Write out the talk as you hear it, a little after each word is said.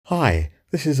Hi,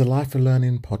 this is a Life of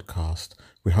Learning podcast.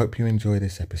 We hope you enjoy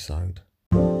this episode.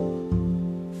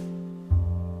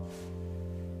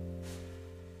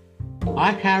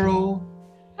 Hi, Carole.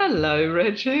 Hello,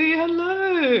 Reggie.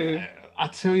 Hello. I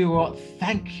tell you what,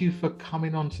 thank you for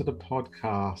coming onto the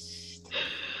podcast.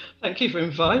 Thank you for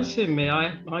inviting me.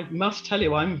 I must tell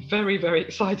you, I'm very, very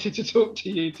excited to talk to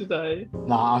you today.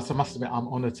 I must admit, I'm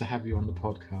honoured to have you on the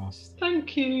podcast.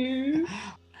 Thank you.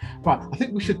 Right, I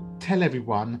think we should tell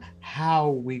everyone how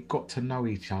we got to know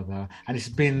each other, and it's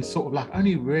been sort of like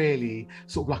only really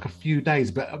sort of like a few days,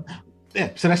 but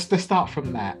so let's start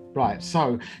from that. Right,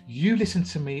 so you listened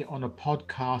to me on a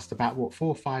podcast about 4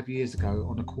 or 5 years ago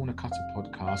on a Corner Cutter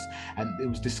podcast, and it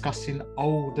was discussing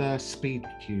older speed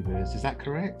cubers. Is that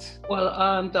correct? Well,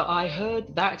 I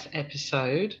heard that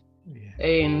episode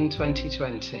in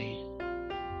 2020.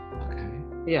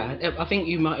 Yeah, I think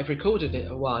you might have recorded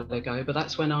it a while ago, but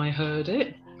that's when I heard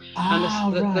it.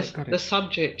 The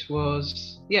subject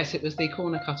was, yes, it was the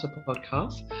Corner Cutter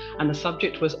podcast, and the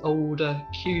subject was older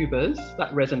cubers.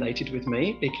 That resonated with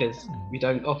me because we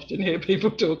don't often hear people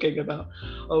talking about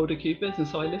older cubers, and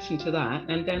so I listened to that,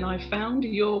 and then I found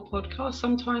your podcast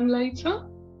sometime later.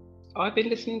 I've been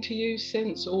listening to you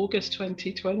since August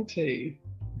 2020.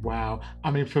 Wow.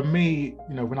 I mean, for me,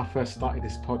 when I first started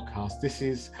this podcast, this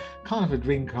is kind of a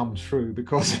dream come true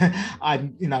because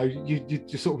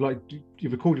you sort of like, you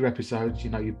record your episodes,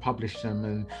 you publish them,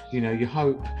 and, you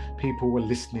hope people were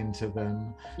listening to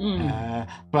them.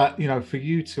 But, for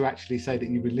you to actually say that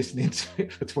you've been listening to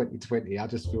it for 2020, I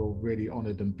just feel really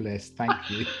honoured and blessed. Thank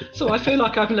you. So I feel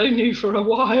like I've known you for a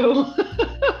while.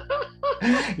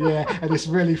 Yeah, and it's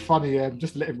really funny,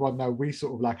 just to let everyone know, we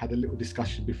sort of like had a little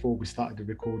discussion before we started the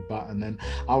record button, and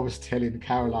I was telling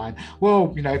Caroline,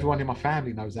 well, everyone in my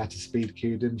family knows how to speed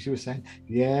cube, and she was saying,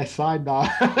 yes, I know.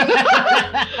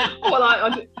 Well,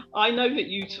 I know that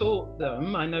you taught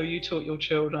them. I know you taught your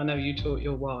children. I know you taught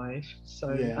your wife.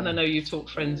 So, yeah. And I know you taught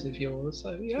friends of yours.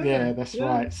 So yeah. That's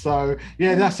right. So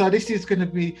so this is going to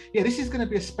be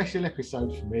a special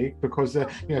episode for me because to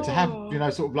have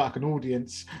sort of like an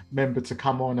audience member to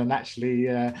come on and actually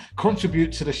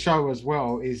contribute to the show as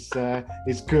well is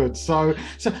good. So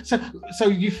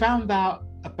you found out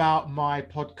about my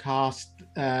podcast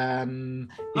in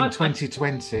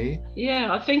 2020.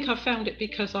 I think I found it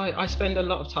because I spend a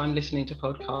lot of time listening to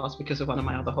podcasts because of one of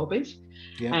my other hobbies.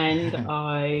 And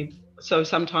so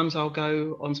sometimes I'll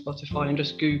go on Spotify and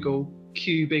just Google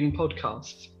cubing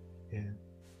podcasts.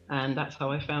 And that's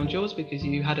how I found yours, because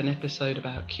you had an episode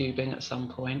about cubing at some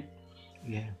point.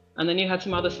 And then you had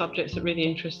some other subjects that really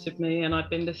interested me, and I've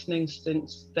been listening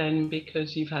since then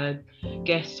because you've had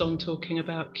guests on talking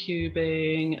about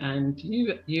cubing, and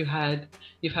you've had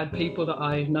people that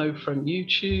I know from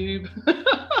YouTube.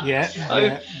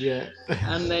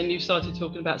 And then you started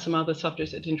talking about some other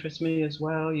subjects that interest me as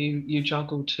well. You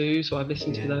juggle too, so I've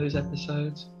listened to those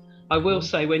episodes. I will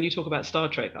say, when you talk about Star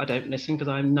Trek, I don't listen because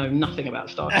I know nothing about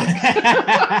Star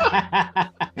Trek.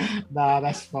 No,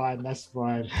 that's fine. That's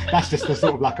just the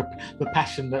sort of like the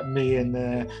passion that me and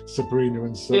Sabrina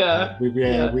and we're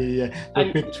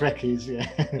big Trekkies.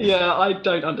 Yeah, I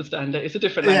don't understand it. It's a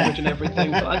different language and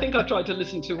everything. But I think I tried to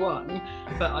listen to one,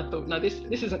 but I thought, no, this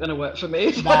isn't going to work for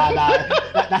me.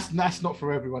 That's not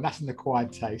for everyone. That's an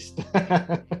acquired taste.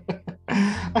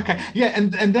 Okay,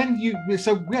 and then it was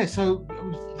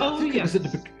at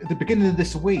the beginning of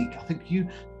this week. I think you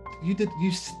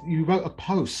wrote a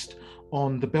post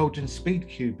on the Belgian Speed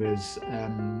Cubers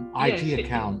IG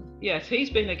account. Yes, he's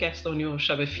been a guest on your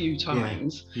show a few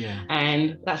times,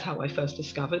 and that's how I first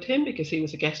discovered him, because he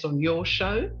was a guest on your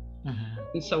show.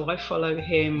 And so I follow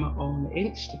him on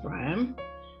Instagram,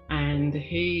 and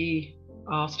he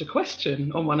asked a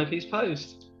question on one of his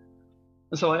posts,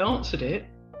 and so I answered it.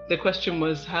 The question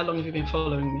was, how long have you been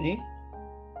following me?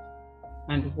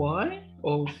 And why?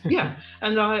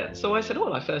 And I said,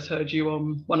 well, I first heard you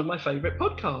on one of my favourite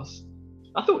podcasts.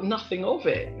 I thought nothing of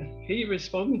it. He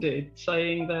responded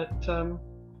saying that,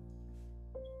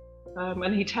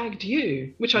 and he tagged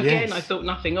you, which again, I thought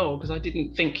nothing of, because I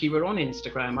didn't think you were on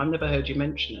Instagram. I've never heard you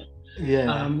mention it.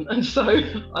 And so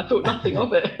I thought nothing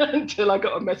of it until I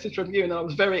got a message from you, and I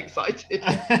was very excited.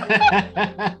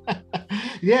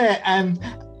 And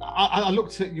I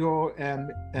looked at your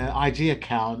IG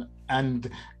account, and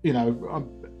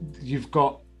you've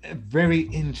got a very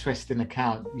interesting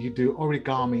account. You do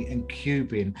origami and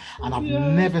cubing, and I've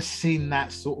never seen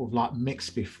that sort of like mix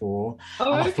before.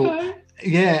 I thought,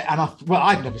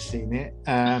 I'd never seen it,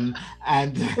 and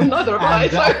neither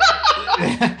have I.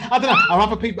 I don't know. Are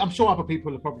other people? I'm sure other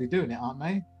people are probably doing it, aren't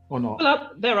they? or not?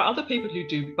 Well, there are other people who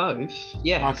do both.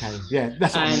 Yes. Okay. Yeah,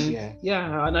 that's what I mean. Yeah.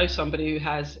 Yeah, I know somebody who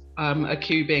has a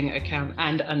cubing account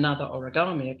and another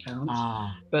origami account.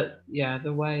 But yeah,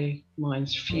 the way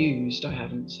mine's fused, I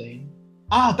haven't seen.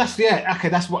 Okay,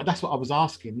 that's what I was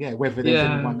asking. Yeah, whether there's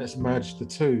anyone that's merged the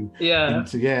two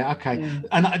into okay. Yeah.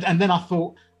 And then I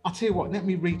thought, I'll tell you what, let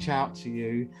me reach out to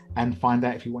you and find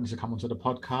out if you wanted to come onto the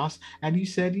podcast. And you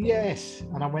said yes.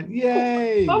 And I went,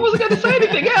 yay. I wasn't going to say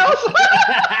anything else.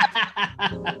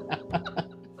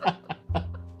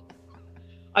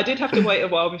 I did have to wait a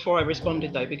while before I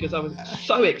responded, though, because I was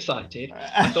so excited.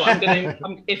 I thought,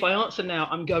 if I answer now,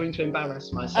 I'm going to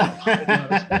embarrass myself.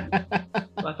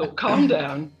 I thought, calm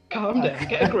down,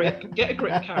 get a grip,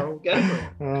 Carole, get a grip.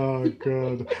 Oh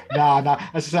God, no.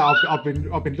 As I say, I've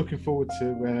been looking forward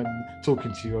to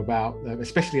talking to you about,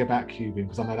 especially about cubing,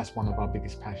 because I know that's one of our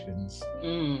biggest passions.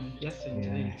 Yes,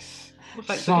 indeed. Yes. Well,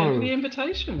 thanks again for the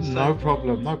invitation. No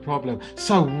problem.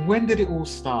 So when did it all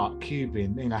start,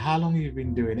 cubing? You know, how long have you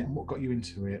been doing it and what got you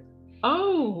into it?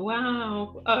 Oh,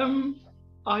 wow.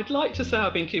 I'd like to say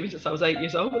I've been cubing since I was 8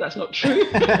 years old, but that's not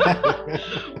true.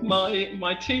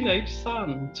 My teenage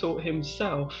son taught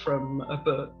himself from a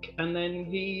book, and then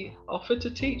he offered to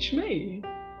teach me.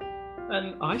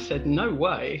 And I said, no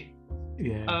way.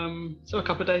 Yeah. So a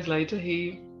couple of days later,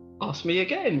 he asked me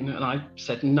again, and I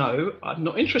said, no, I'm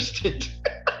not interested.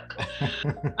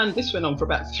 And this went on for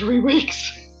about 3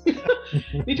 weeks.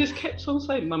 He just kept on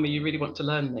saying, Mummy, you really want to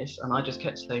learn this? And I just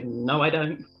kept saying, no, I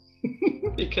don't.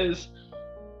 Because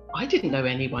I didn't know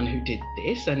anyone who did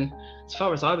this, and as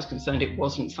far as I was concerned, it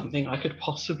wasn't something I could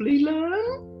possibly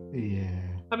learn. Yeah.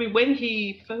 I mean, when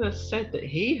he first said that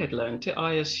he had learned it,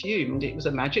 I assumed it was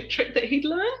a magic trick that he'd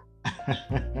learned.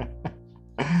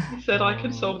 He said, I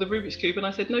can solve the Rubik's Cube, and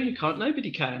I said, no, you can't,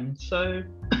 nobody can. So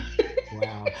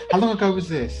wow. How long ago was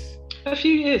this? A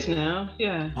few years now.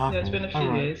 Yeah. Okay. Yeah, it's been a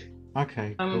few years.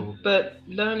 Okay, cool. But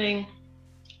learning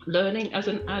as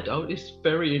an adult is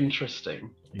very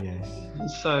interesting. Yes.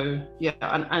 So yeah,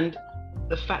 and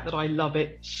the fact that I love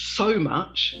it so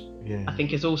much, I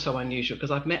think is also unusual,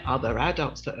 because I've met other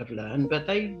adults that have learned, but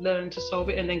they learn to solve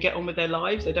it and then get on with their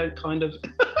lives. They don't kind of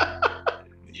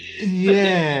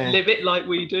live it like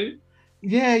we do.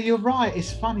 Yeah, you're right.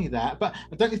 It's funny that, but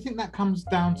don't you think that comes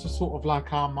down to sort of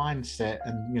like our mindset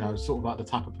and, you know, sort of like the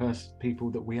type of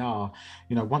people that we are,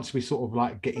 you know, once we sort of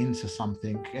like get into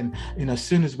something, and, you know, as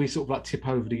soon as we sort of like tip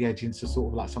over the edge into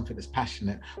sort of like something that's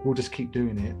passionate, we'll just keep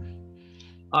doing it.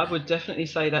 I would definitely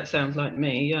say that sounds like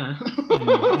me. Yeah.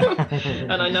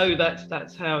 And I know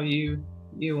that's how you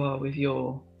are with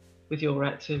your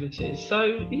activities.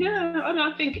 So yeah, I mean,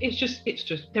 I think it's just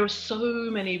there are so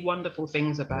many wonderful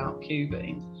things about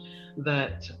cubing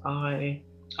that I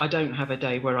don't have a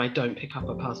day where I don't pick up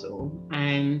a puzzle,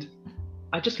 and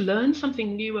I just learn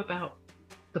something new about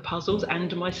the puzzles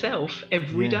and myself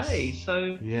every day.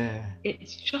 So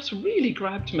it's just really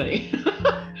grabbed me.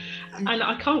 And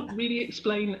I can't really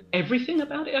explain everything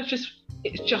about it.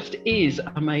 It just is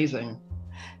amazing.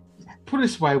 Put it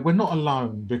this way, we're not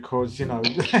alone, because you know,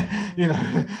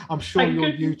 I'm sure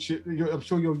your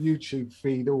YouTube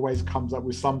feed always comes up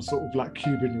with some sort of like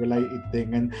cubing related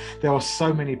thing, and there are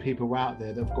so many people out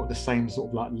there that've got the same sort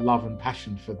of like love and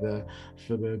passion for the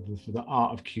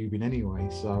art of cubing anyway.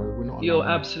 So we're not alone. You're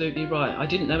absolutely right. I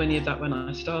didn't know any of that when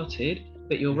I started,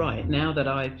 but you're right. Now that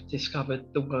I've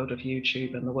discovered the world of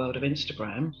YouTube and the world of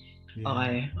Instagram,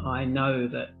 I know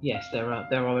that yes, there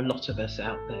are a lot of us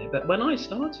out there. But when I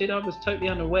started, I was totally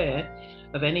unaware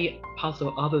of any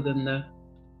puzzle other than the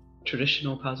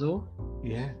traditional puzzle.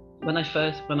 Yeah. When I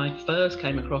first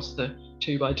came across the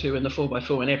 2x2 and the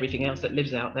 4x4 and everything else that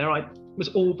lives out there, I was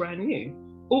all brand new.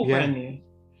 Brand new.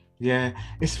 Yeah,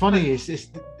 it's funny.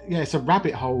 It's a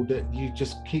rabbit hole that you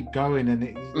just keep going, and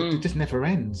it just never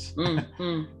ends.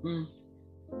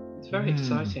 It's very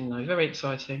exciting, though. Very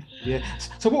exciting. Yeah.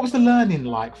 So, what was the learning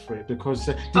like for it? Because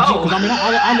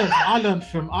I learned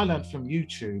from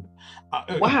YouTube.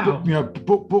 Wow. You know,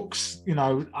 books. You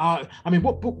know, I mean,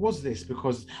 what book was this?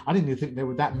 Because I didn't even think there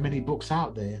were that many books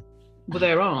out there. Well,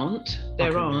 there aren't.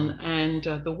 And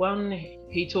the one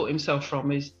he taught himself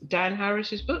from is Dan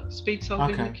Harris's book, Speed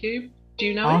Solving the Cube. Do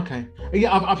you know it? Okay.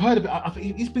 Yeah, I've heard of it.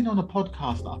 He's been on a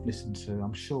podcast that I've listened to,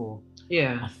 I'm sure.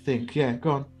 Yeah. I think. Yeah,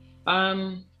 go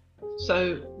on.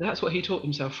 So that's what he taught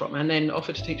himself from, and then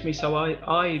offered to teach me. So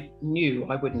I knew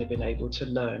I wouldn't have been able to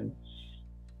learn.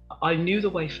 I knew the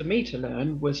way for me to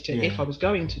learn was to, if I was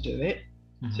going to do it,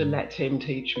 to let him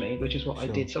teach me, which is what I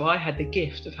did. So I had the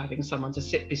gift of having someone to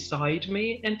sit beside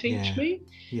me and teach me.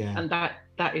 Yeah. And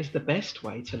that is the best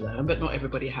way to learn, but not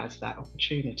everybody has that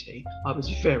opportunity. I was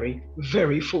very,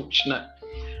 very fortunate.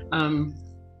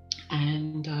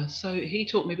 And so he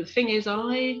taught me. But the thing is,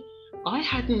 I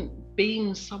hadn't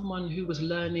been someone who was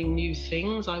learning new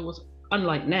things. I was,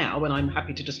 unlike now when I'm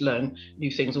happy to just learn new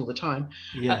things all the time.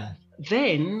 Yeah.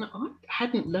 Then I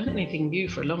hadn't learned anything new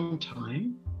for a long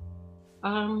time.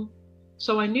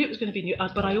 So I knew it was going to be new,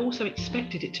 but I also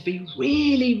expected it to be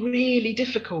really, really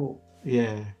difficult.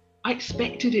 Yeah. I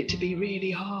expected it to be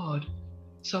really hard.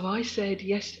 So I said,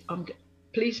 yes,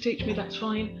 please teach me, that's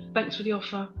fine. Thanks for the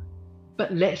offer.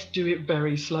 But let's do it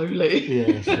very slowly.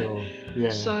 Yeah, sure. Yeah.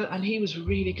 So, and he was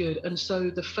really good. And so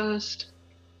the first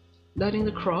learning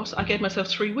the cross, I gave myself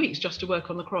 3 weeks just to work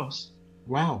on the cross.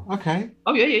 Wow. Okay.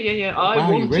 Oh yeah.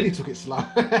 You really took it slow.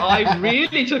 I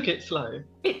really took it slow.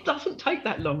 It doesn't take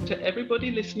that long. To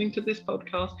everybody listening to this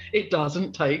podcast, it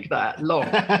doesn't take that long.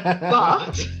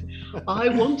 But I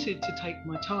wanted to take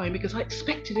my time because I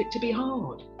expected it to be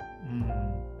hard.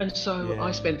 And so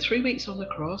I spent 3 weeks on the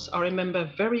cross. I remember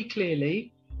very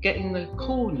clearly getting the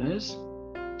corners.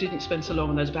 Didn't spend so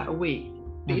long on those, about a week.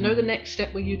 But you know the next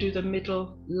step where you do the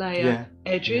middle layer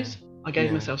edges? Yeah. I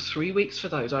gave myself 3 weeks for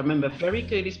those. I remember very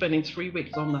clearly spending 3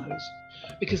 weeks on those.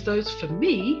 Because those, for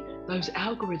me, those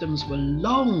algorithms were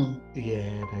long.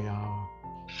 Yeah, they are.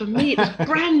 For me, it was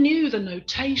brand new, the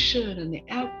notation and the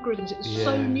algorithms, it was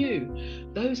so new.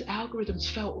 Those algorithms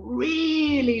felt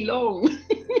really long.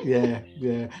 Yeah.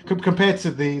 Compared to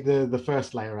the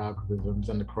first layer algorithms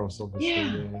and the cross,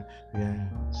 obviously. Yeah.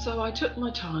 So I took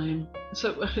my time.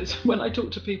 So when I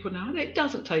talk to people now, it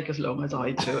doesn't take as long as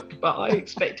I took, but I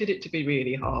expected it to be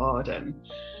really hard. And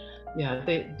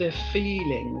the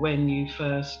feeling when you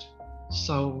first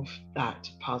solve that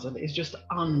puzzle is just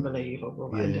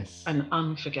unbelievable. Yes. and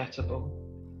unforgettable.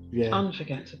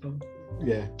 Unforgettable.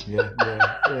 Yeah.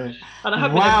 And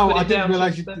I wow, I didn't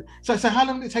realise you. So how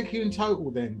long did it take you in total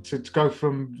then to go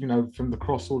from the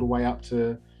cross all the way up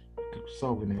to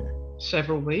solving it?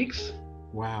 Several weeks.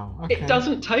 Wow. Okay. It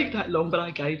doesn't take that long, but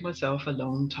I gave myself a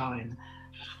long time.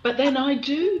 But then I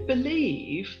do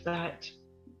believe that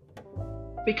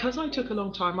because I took a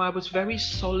long time, I was very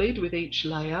solid with each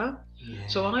layer. Yeah.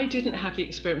 So I didn't have the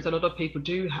experience a lot of people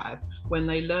do have when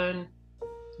they learn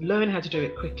how to do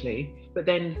it quickly, but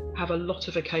then have a lot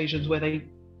of occasions where they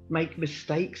make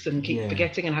mistakes and keep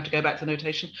forgetting and have to go back to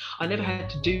notation. I never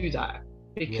had to do that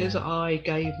because I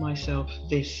gave myself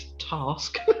this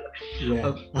task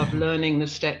of learning the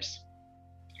steps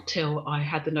till I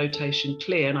had the notation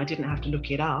clear and I didn't have to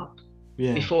look it up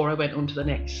before I went on to the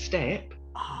next step.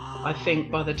 I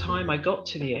think by the time I got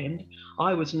to the end,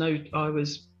 I was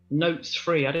notes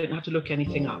free. I didn't have to look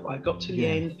anything up. I got to the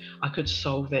end, I could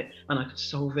solve it, and I could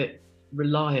solve it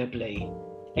reliably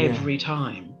every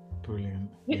time. Brilliant.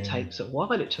 It takes a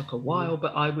while. It took a while,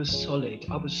 but I was solid.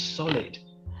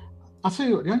 I'll tell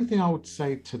you what, the only thing I would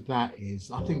say to that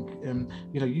is, I think,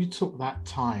 you took that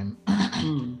time,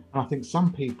 and I think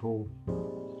some people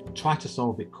try to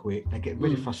solve it quick. They get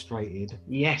really frustrated.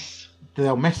 Yes.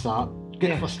 They'll mess up,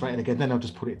 get frustrated again, then they'll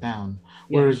just put it down.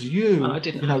 Whereas your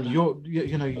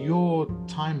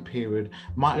time period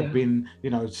might have been,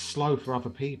 slow for other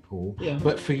people,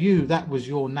 but for you, that was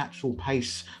your natural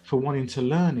pace for wanting to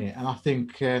learn it. And I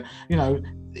think, if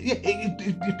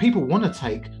people want to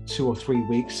take 2 or 3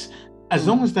 weeks, as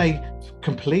long as they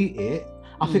complete it,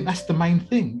 I think that's the main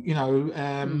thing,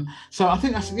 So I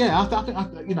think that's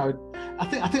I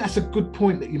think that's a good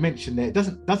point that you mentioned there. It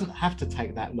doesn't have to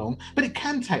take that long, but it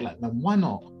can take that long. Why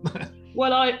not?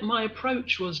 Well, my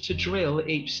approach was to drill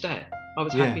each step. I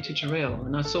was happy to drill,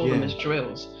 and I saw them as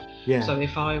drills. Yeah. So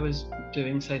if I was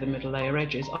doing, say, the middle layer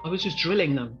edges, I was just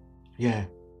drilling them. Yeah.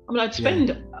 I mean, I'd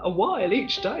spend a while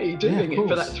each day doing it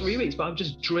for that 3 weeks, but I've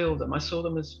just drilled them. I saw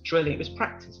them as drilling. It was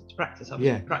practice. It's practice.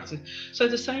 Practice. So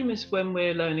the same as when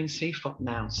we're learning CFOP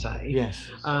now, say. Yes.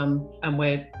 And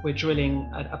we're drilling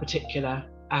a particular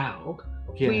alg.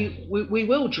 Yeah. We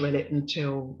will drill it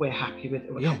until we're happy with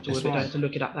it. We're comfortable with it. Don't have to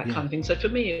look it up. That kind of thing. So for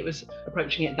me, it was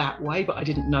approaching it that way, but I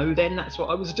didn't know then that's what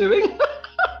I was doing.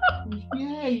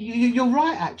 Yeah, you're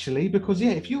right actually, because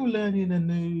if you were learning a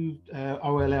new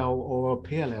OLL or a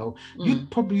PLL, you'd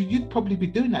probably be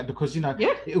doing that because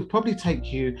it would probably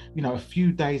take you a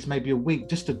few days, maybe a week,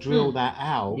 just to drill that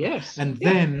out. Yes. And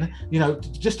then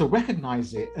just to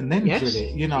recognize it and then drill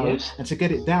it, and to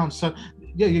get it down. So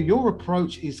your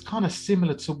approach is kind of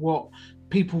similar to what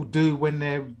people do when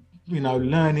they're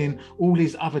learning all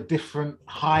these other different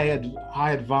high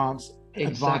advanced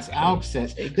alg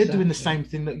sets. They're doing the same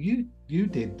thing that you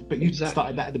did, but you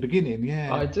started that at the beginning.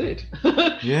 I did.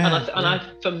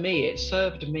 For me, it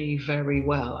served me very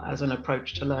well as an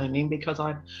approach to learning, because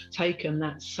I've taken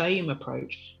that same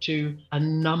approach to a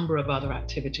number of other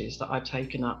activities that I've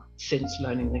taken up since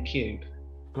learning the cube.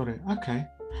 Got it. Okay.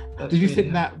 Do you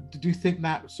think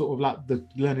that sort of like the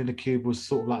learning the cube was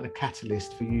sort of like the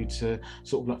catalyst for you to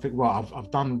sort of like think, well,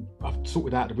 I've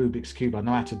sorted out the Rubik's Cube, I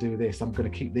know how to do this, I'm going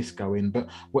to keep this going, but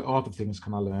what other things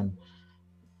can I learn?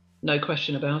 No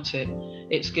question about it.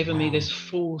 It's given me this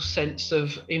full sense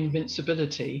of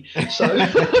invincibility. So,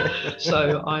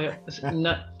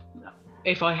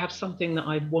 if I have something that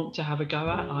I want to have a go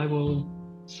at, I will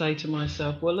say to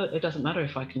myself, well, look, it doesn't matter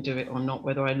if I can do it or not,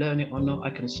 whether I learn it or not,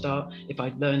 I can start. If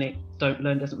I learn it, don't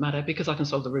learn, doesn't matter, because I can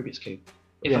solve the Rubik's Cube.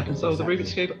 If I can solve the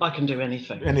Rubik's Cube, I can do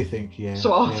anything.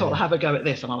 So I'll have a go at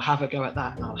this, and I'll have a go at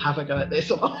that, and I'll have a go at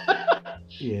this.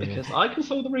 Because I can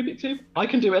solve the Rubik's Cube, I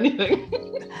can do anything.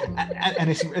 and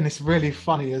it's really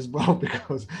funny as well,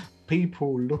 because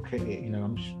people look at it,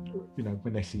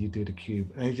 when they see you do the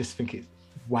cube, and they just think it's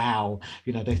wow,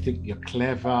 they think you're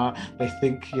clever, they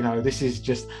think this is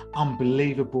just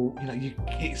unbelievable,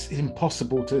 it's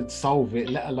impossible to solve it,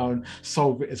 let alone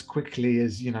solve it as quickly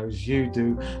as you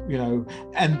do,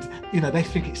 and they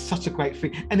think it's such a great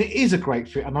thing, and it is a great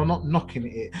thing, and I'm not knocking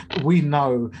it, but we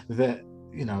know that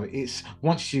it's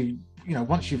once you've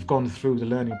gone through the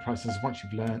learning process, once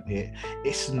you've learned it,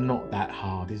 it's not that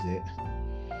hard, is it?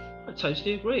 I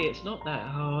totally agree, it's not that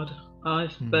hard.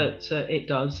 But it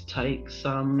does take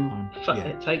some.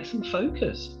 It takes some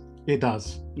focus. It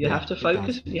does. You have to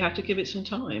focus. You have to give it some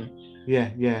time.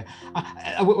 Yeah.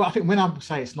 I think when I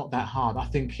say it's not that hard, I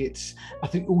think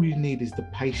all you need is the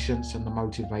patience and the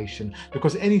motivation,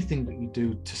 because anything that you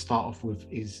do to start off with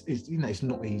is it's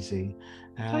not easy.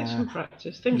 It takes some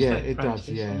practice. Things take practice.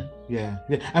 Yeah.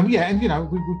 And we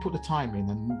put the time in,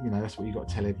 and that's what you got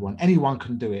to tell everyone. Anyone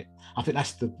can do it. I think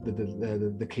that's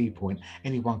the key point.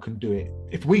 Anyone can do it.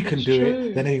 If we can do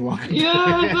it, then anyone can do it.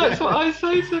 Yeah, that's what I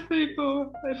say to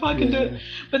people. If I can do it,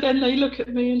 but then they look at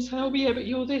me and say, "Oh, yeah, but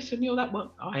you're this and you're that."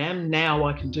 Well, I am now.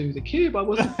 I can do the cube. I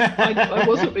wasn't. I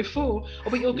wasn't before. Oh,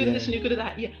 but you're good at this and you're good at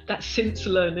that. Yeah, that's since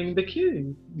learning the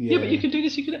cube. Yeah, but you can do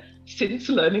this. You can since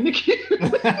learning the cube.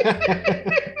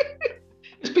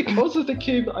 It's because of the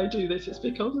cube that I do this. It's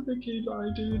because of the cube that I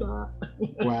do that.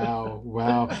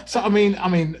 Wow. So I mean,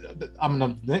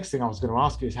 the next thing I was going to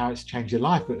ask you is how it's changed your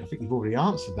life, but I think you've already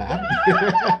answered that, haven't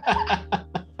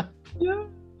you? Yeah.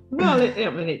 Well,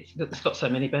 it's got so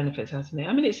many benefits, hasn't it?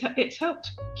 I mean, it's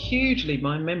helped hugely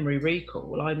my memory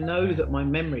recall. I know that my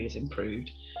memory has improved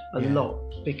a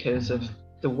lot because of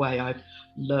the way I've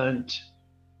learned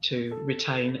to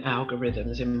retain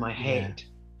algorithms in my head.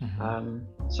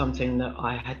 Something that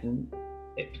I hadn't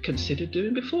considered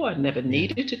doing before. I'd never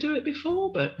needed to do it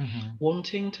before, but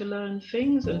wanting to learn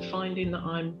things and finding that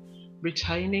I'm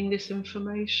retaining this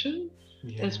information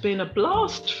has been a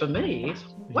blast for me.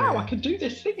 Wow, I can do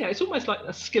this thing. It's almost like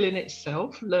a skill in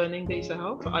itself, learning these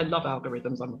out. I love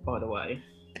algorithms, by the way.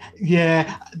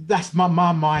 Yeah, that's my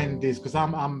mind is, because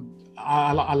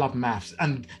I love maths,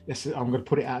 and I'm going to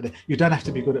put it out there. You don't have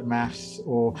to be good at maths,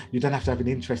 or you don't have to have an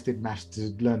interest in maths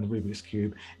to learn the Rubik's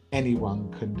Cube.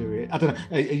 Anyone can do it. I don't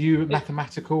know. Are you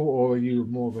mathematical, or are you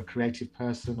more of a creative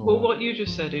person? Or... Well, what you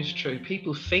just said is true.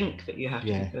 People think that you have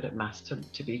to be good at maths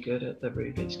to be good at the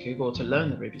Rubik's Cube, or to learn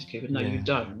the Rubik's Cube. And no, you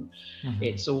don't.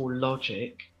 It's all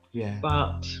logic. Yeah.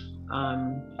 But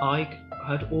I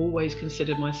had always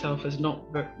considered myself as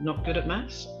not good at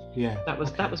maths. Yeah. That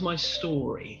was my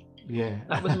story. Yeah.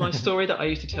 That was my story that I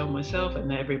used to tell myself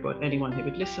and anyone who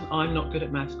would listen. I'm not good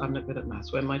at maths. I'm not good at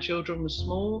maths. When my children were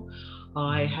small,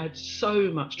 I had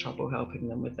so much trouble helping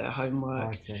them with their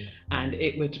homework, and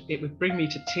it would bring me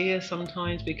to tears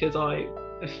sometimes, because I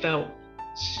felt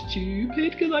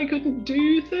stupid because I couldn't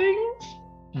do things.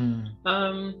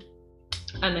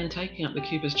 And then taking up the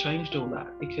cube has changed all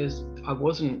that, because I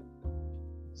wasn't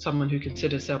someone who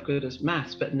considered herself good at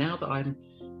maths, but now that I'm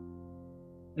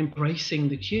embracing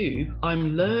the cube,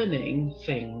 I'm learning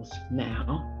things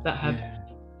now that have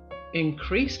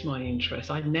increased my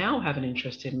interest. I now have an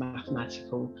interest in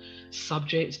mathematical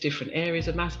subjects, different areas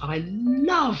of maths. I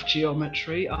love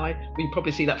geometry. You can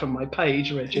probably see that from my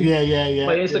page, Reggie.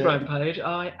 My Instagram page.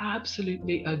 I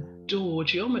absolutely adore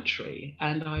geometry,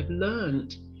 and I've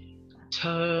learned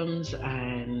terms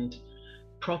and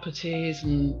properties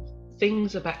and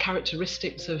things about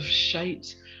characteristics of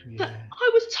shapes that I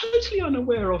was totally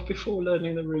unaware of before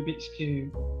learning the Rubik's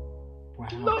Cube.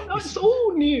 Wow, it's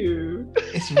all new.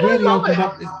 It's really opened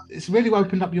up. It's really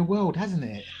opened up your world, hasn't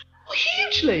it?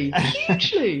 Hugely.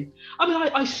 I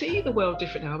mean, I see the world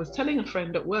different now. I was telling a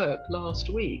friend at work last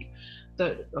week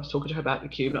that I was talking to her about the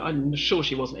cube. I'm sure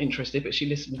she wasn't interested, but she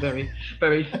listened very,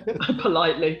 very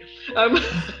politely.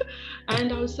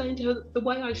 And I was saying to her, the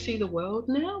way I see the world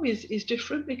now is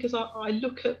different, because I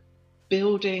look at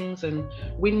buildings and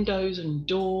windows and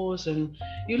doors, and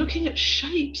you're looking at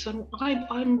shapes, and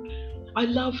I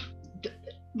love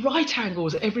right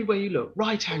angles everywhere you look,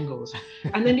 right angles.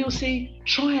 And then you'll see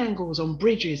triangles on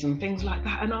bridges and things like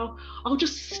that, and I'll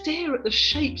just stare at the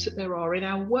shapes that there are in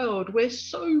our world. We're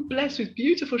so blessed with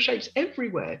beautiful shapes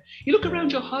everywhere. You look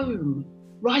around your home,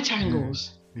 right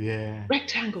angles,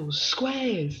 rectangles,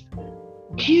 squares,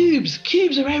 cubes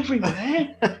are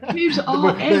everywhere. Cubes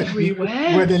are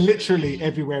everywhere. Well, they're literally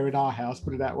everywhere in our house,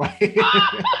 put it that way.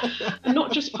 And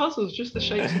not just puzzles, just the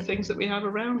shapes of things that we have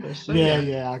around us. So,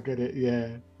 I get it.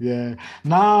 Yeah.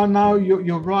 No,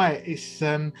 you're right.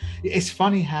 It's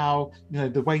funny how, you know,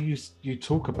 the way you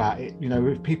talk about it, you know,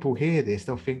 if people hear this,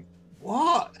 they'll think,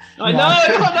 what? I know.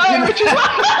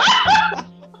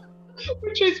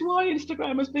 Which is why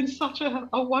Instagram has been such a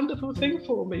wonderful thing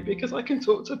for me, because I can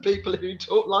talk to people who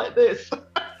talk like this.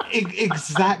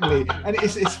 Exactly. And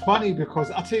it's funny because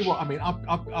I'll tell you what, I mean, I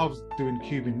was doing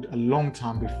cubing a long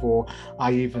time before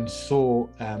I even saw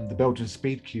the Belgian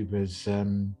Speed Cubers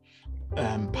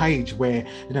page, where,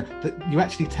 you know, you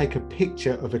actually take a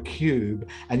picture of a cube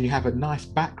and you have a nice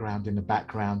background in the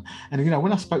background. And, you know,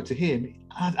 when I spoke to him,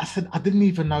 I said I didn't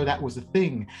even know that was a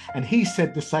thing, and he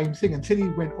said the same thing until he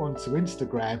went on to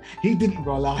Instagram. He didn't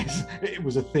realize it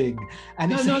was a thing,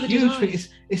 and it's a huge thing.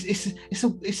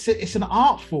 It's an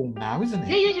art form now, isn't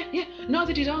it? Yeah.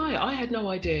 Neither did I. I had no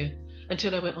idea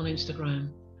until I went on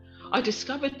Instagram. I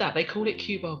discovered that they call it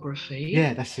cubography.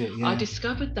 Yeah, that's it. Yeah. I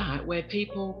discovered that where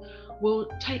people will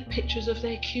take pictures of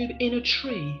their cube in a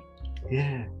tree.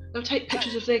 Yeah. They'll take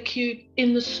pictures of their cube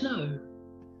in the snow.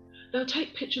 They'll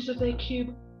take pictures of their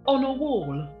cube on a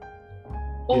wall,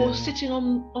 or sitting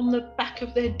on the back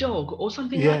of their dog, or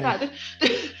something like that.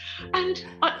 And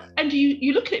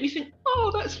you look at it and you think,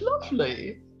 oh, that's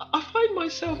lovely. I find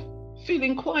myself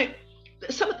feeling quite.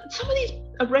 Some of these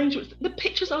arrangements, the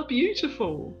pictures are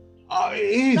beautiful. Oh,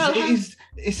 it is.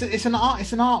 It's an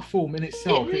art form in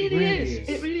itself. It really is.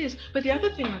 It really is. But the other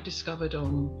thing I've discovered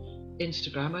on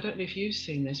Instagram, I don't know if you've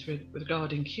seen this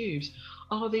regarding cubes,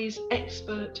 are these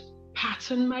expert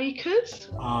pattern makers.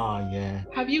 Yeah.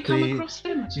 Have you come across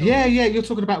them at all? Yeah. You're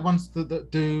talking about ones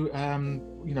that do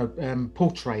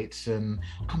portraits and.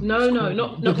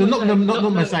 Not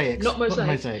mosaics. Not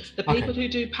mosaics. The people who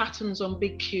do patterns on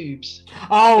big cubes.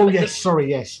 Oh yes.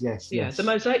 Yeah, the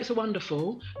mosaics are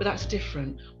wonderful, but that's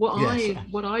different.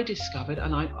 What I discovered,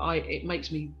 and it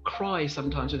makes me cry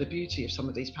sometimes with the beauty of some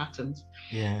of these patterns.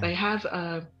 Yeah. They have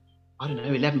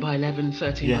 11 by 11,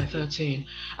 13 by 13,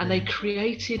 and they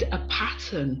created a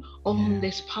pattern on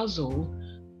this puzzle,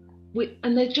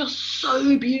 and they're just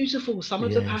so beautiful. Some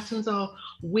of the patterns are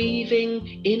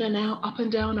weaving in and out, up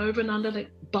and down, over and under, like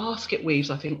basket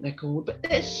weaves, I think they're called, but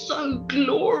they're so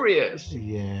glorious.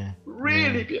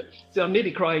 Really beautiful. So I'm nearly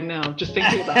crying now just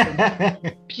thinking about them.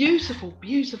 Beautiful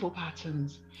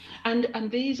patterns.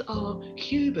 And these are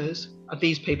cubers,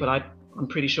 these people I'm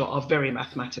pretty sure are very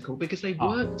mathematical, because they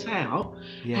worked out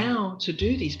how to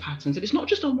do these patterns. And it's not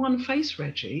just on one face,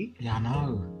 Reggie. Yeah, I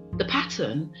know. The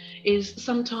pattern is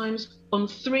sometimes on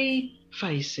 3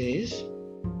 faces,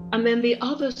 and then the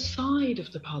other side of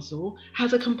the puzzle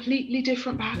has a completely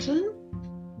different pattern.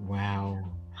 Wow.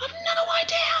 I've no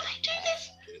idea how they do this.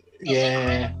 It's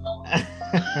incredible.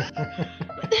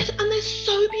 And they're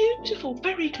so beautiful.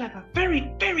 Very clever.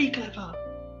 Very, very clever.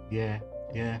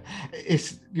 Yeah,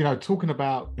 it's, you know, talking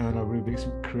about, Rubik's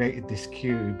created this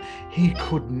cube. He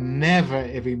could never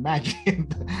have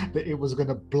imagined that it was going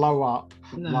to blow up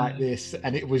like this,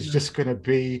 and it was just going to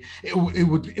be. It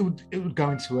would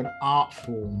go into an art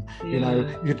form. You know,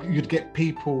 you'd get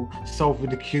people solving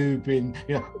the cube in,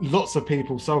 lots of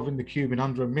people solving the cube in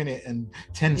under a minute and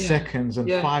 10 seconds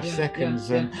and 5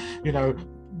 seconds, and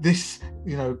this,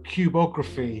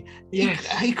 cubography.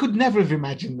 He could never have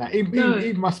imagined that. He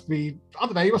must be, I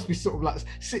don't know, he must be sort of like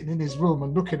sitting in his room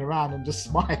and looking around and just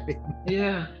smiling.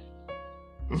 Yeah.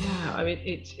 I mean,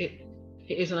 it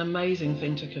is an amazing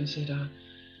thing to consider.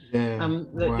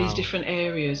 These different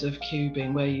areas of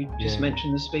cubing, where you just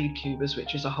mentioned the speed cubers,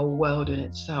 which is a whole world in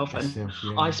itself.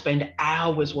 I spend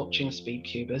hours watching speed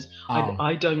cubers.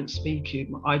 I don't speed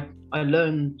cube. I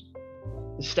learn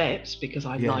the steps because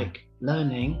I like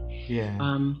learning.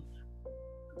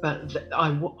 But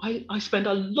I spend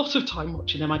a lot of time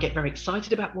watching them. I get very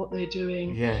excited about what they're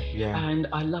doing. And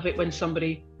I love it when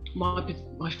somebody, my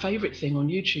favorite thing on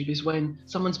YouTube is when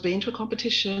someone's been to a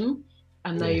competition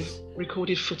and they've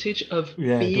recorded footage of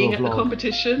being at the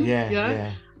competition.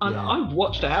 And I've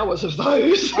watched hours of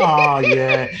those.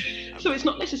 So it's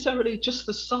not necessarily just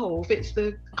the solve, it's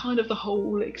the kind of the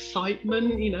whole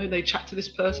excitement, you know, they chat to this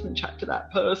person and chat to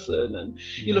that person, and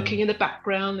you're looking in the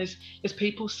background, there's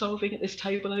people solving at this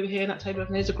table over here and that table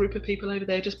over there, there's a group of people over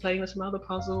there just playing with some other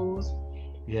puzzles.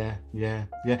 Yeah.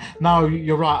 No,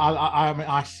 you're right. I mean,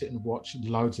 I sit and watch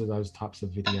loads of those types of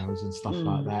videos and stuff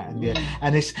like that, and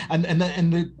and it's and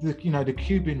the you know, the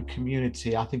Cuban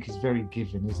community, I think, is very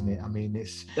giving, isn't it? I mean,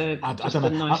 it's I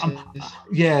don't know.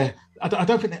 I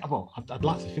don't think I'd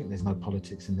like to think there's no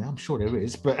politics in there. I'm sure there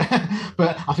is, but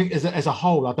I think as a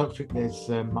whole, I don't think there's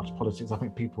much politics. I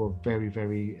think people are very,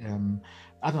 very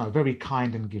very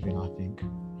kind and giving, I think.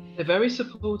 They're very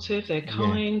supportive, they're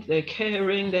kind, they're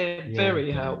caring, they're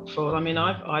very helpful. I mean,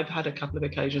 I've had a couple of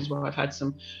occasions where I've had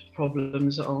some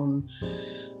problems on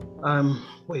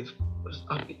with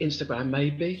Instagram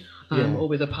maybe, or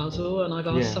with a puzzle, and I've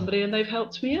asked somebody and they've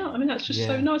helped me out. I mean, that's just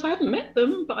so nice. I haven't met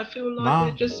them, but I feel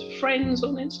like we're just friends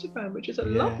on Instagram, which is a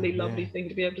lovely thing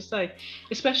to be able to say,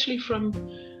 especially from,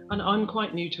 and I'm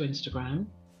quite new to Instagram.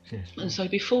 Yes. And so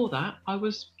before that, I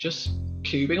was just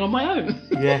cubing on my own.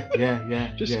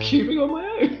 Just cubing on my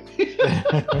own.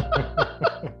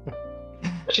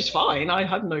 Which is fine. I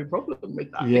have no problem with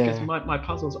that because my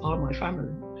puzzles are my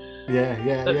family.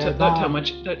 Don't tell my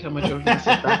children I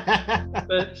said that.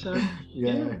 But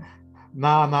No,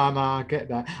 I get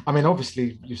that. I mean,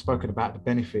 obviously you've spoken about the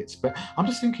benefits, but I'm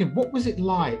just thinking, what was it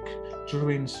like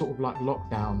during sort of like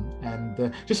lockdown,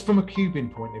 and just from a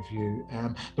cubing point of view,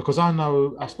 because I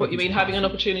know. What you mean, having an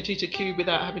opportunity to cube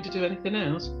without having to do anything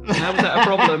else? How was that a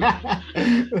problem?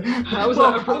 How was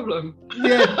that a problem?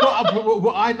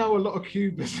 But I know a lot of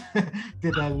cubers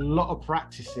did a lot of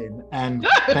practicing, and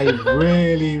they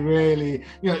really,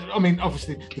 you know, I mean,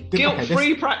 obviously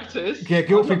guilt-free practice. Yeah,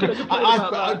 guilt-free.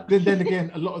 Then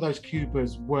again, a lot of those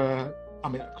cubers were, I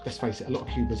mean, let's face it, a lot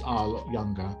of cubers are a lot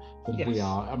younger than we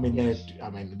are. I mean, they're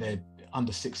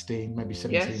under 16, maybe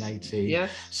 17, 18. Yes.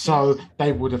 So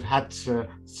they would have had to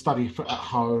study at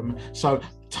home. So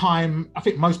time, I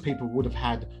think most people would have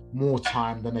had more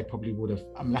time than they probably would have.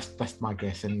 I mean, that's my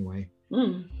guess anyway.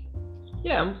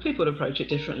 Yeah, people would approach it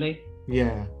differently.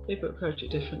 Yeah. People approach it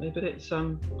differently, but it's,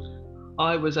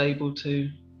 I was able to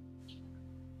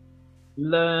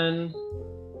learn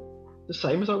the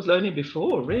same as I was learning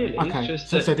before, really. Okay,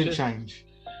 so it didn't change?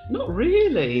 Not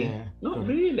really. Not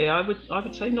really. I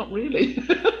would say not really.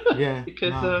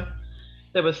 Because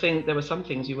there were some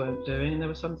things you weren't doing, and there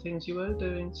were some things you were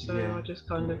doing. So I just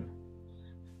kind of,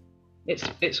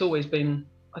 it's always been,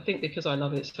 I think because I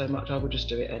love it so much, I would just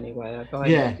do it anyway.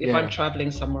 If I'm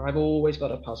traveling somewhere, I've always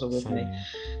got a puzzle with me.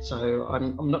 So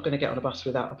I'm not going to get on a bus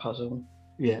without a puzzle.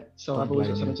 So I've always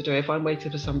got something to do. If I'm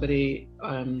waiting for somebody,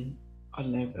 I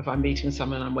don't know, if I'm meeting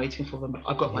someone and I'm waiting for them,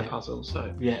 I've got my puzzle.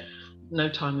 So no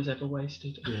time is ever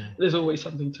wasted. There's always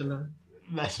something to learn.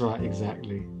 That's right,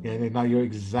 exactly. No, you're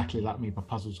exactly like me. My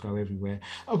puzzles go everywhere.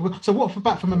 So what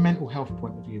about from a mental health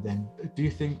point of view then? Do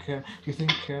you think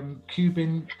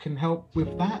cubing can help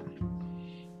with that?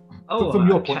 From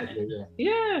your point of view,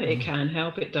 it can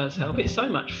help. It does help. It's so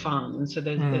much fun. So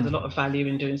there's a lot of value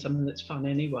in doing something that's fun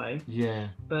anyway.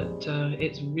 But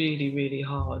it's really, really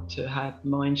hard to have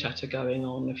mind chatter going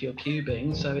on if you're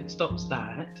cubing. So it stops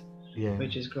that,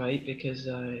 which is great because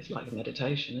it's like a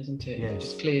meditation, isn't it? It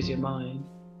just clears your mind.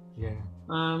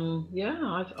 I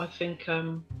think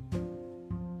from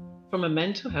a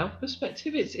mental health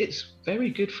perspective, it's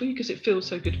very good for you because it feels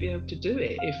so good to be able to do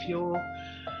it. If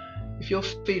you're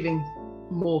feeling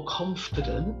more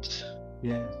confident,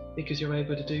 because you're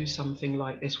able to do something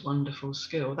like this wonderful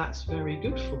skill, that's very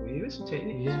good for you, isn't it?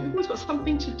 You've always got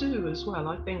something to do as well.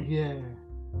 I think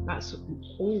that's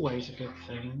always a good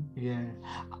thing.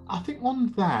 I think on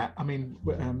that, I mean,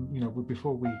 you know,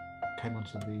 before we came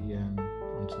before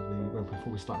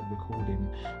we started recording,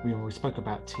 we spoke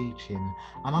about teaching,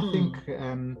 and I think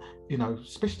you know,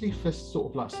 especially for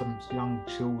sort of like some young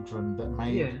children that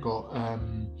may have got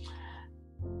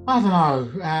I don't know,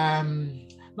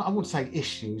 I wouldn't say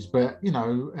issues, but you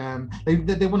know,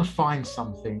 they want to find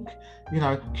something. You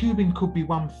know, cubing could be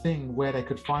one thing where they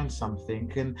could find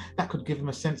something, and that could give them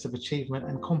a sense of achievement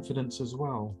and confidence as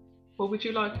well. Well, would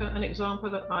you like an example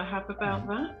that I have about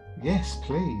that? Yes,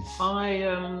 please.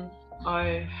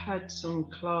 I had some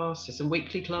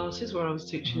weekly classes where I was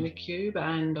teaching the cube,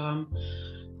 and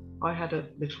I had a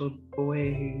little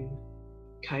boy who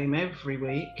came every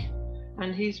week.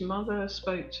 And his mother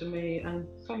spoke to me and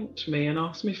thanked me and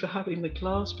asked me for having the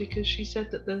class because she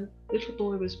said that the little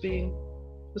boy was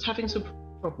having some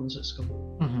problems at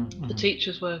school. The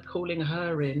teachers were calling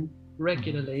her in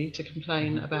regularly to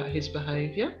complain about his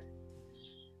behaviour.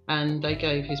 and they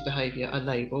gave his behaviour a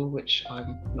label, which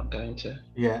I'm not going to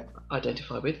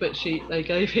identify with, but they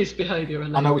gave his behaviour a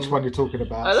label. I know which one you're talking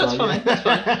about. That's fine. That's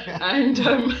fine.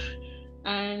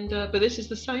 But this is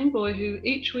the same boy who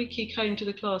each week he came to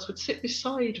the class would sit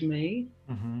beside me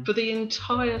for the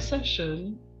entire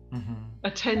session,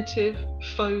 attentive,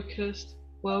 focused,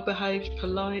 well-behaved,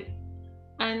 polite.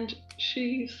 And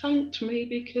she thanked me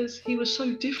because he was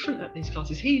so different at these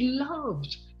classes. He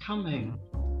loved coming.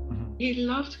 He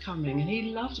loved coming and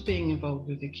he loved being involved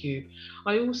with the Cube.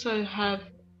 I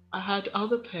had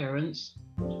other parents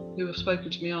who have spoken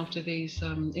to me after these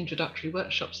introductory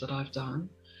workshops that I've done,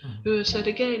 who have said,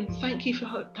 again, thank you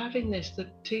for having this. The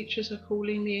teachers are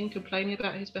calling me and complaining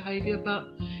about his behaviour, but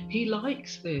he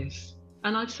likes this.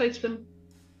 And I'd say to them,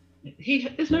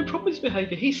 there's no problem with his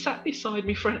behaviour. He sat beside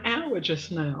me for an hour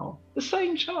just now, the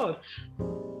same child.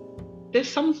 There's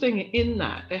something in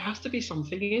that. There has to be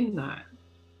something in that.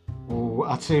 Well,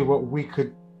 I'll tell you what, we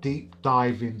could deep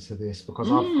dive into this because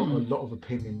I've got a lot of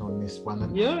opinion on this one.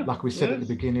 And like we said at the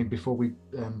beginning, before we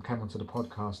came onto the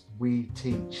podcast, we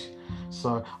teach.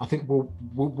 So I think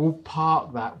we'll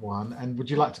park that one. And would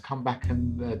you like to come back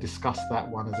and discuss that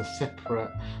one as a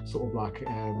separate sort of like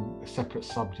a separate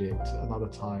subject another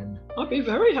time? I'd be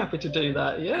very happy to do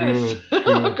that. Yes,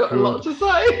 I've got a lot to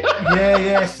say.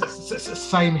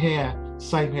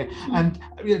 Same here. And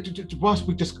whilst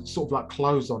we just sort of like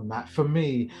close on that, for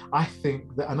me, I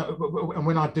think that, and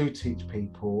when I do teach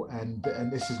people, and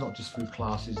this is not just through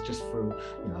classes, just through,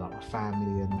 like my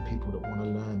family and people that want to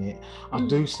learn it, I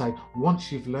do say,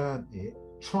 once you've learned it,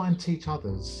 try and teach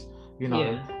others,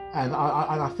 And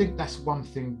I think that's one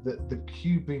thing that the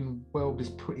cubing world is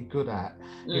pretty good at.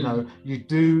 You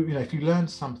do, if you learn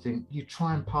something, you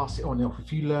try and pass it on.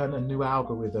 If you learn a new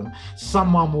algorithm,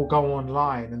 someone will go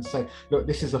online and say, look,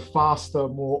 this is a faster,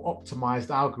 more optimized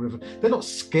algorithm. They're not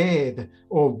scared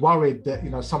or worried that,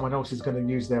 someone else is going to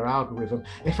use their algorithm.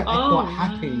 In fact, they're quite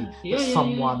happy that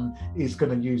someone is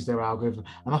going to use their algorithm.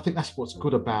 And I think that's what's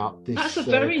good about this. That's a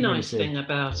very nice thing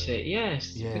about it,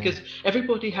 yes. Yeah. Because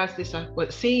everybody has this,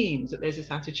 it seems that there's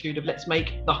this attitude of let's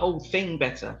make the whole thing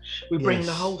better. We bring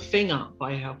the whole thing up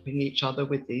by helping each other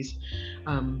with these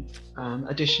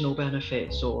additional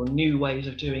benefits or new ways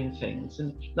of doing things,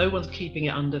 and no one's keeping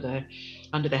it under their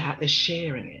hat. They're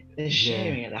sharing it.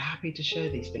 They're happy to share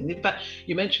these things. In fact,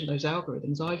 you mentioned those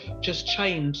algorithms. I've just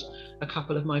changed a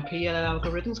couple of my PL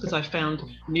algorithms because I found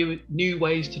new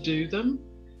ways to do them.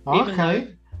 Even though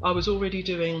I was already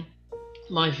doing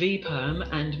my V-perm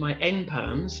and my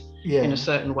N-perms in a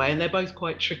certain way, and they're both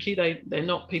quite tricky. They're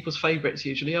not people's favourites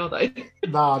usually, are they?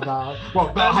 No.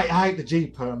 Well, I hate the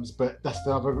G-perms, but that's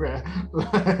the other.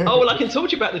 Oh, well, I can talk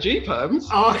to you about the G-perms.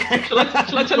 Oh, okay. Shall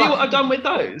I tell you what I've done with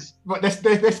those? But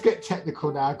let's get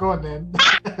technical now. Go on then.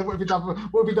 What have you done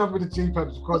with the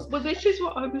G-perms? Because well, this is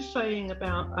what I was saying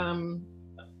about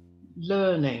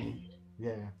learning.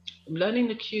 Yeah. Learning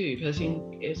the cube has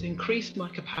increased my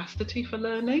capacity for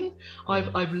learning.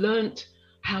 I've learnt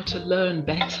how to learn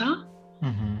better.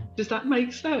 Does that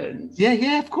make sense?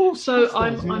 Yeah, of course. So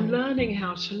I'm learning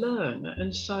how to learn,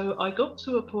 and so I got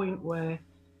to a point where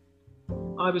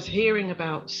I was hearing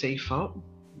about CFOP,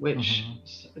 which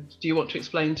do you want to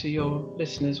explain to your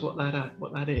listeners what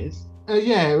that is?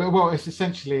 Well, it's the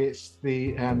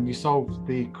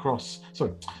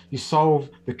you solve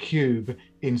the cube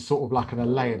in sort of like a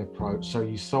layered approach. So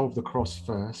you solve the cross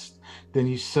first, then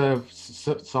you solve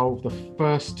the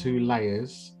first two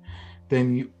layers,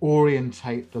 then you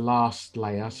orientate the last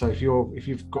layer. So if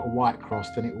you've got a white cross,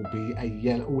 then it will be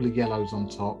all the yellows on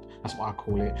top. That's what I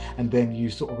call it. And then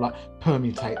you sort of like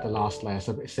permutate the last layer.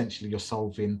 So essentially you're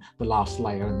solving the last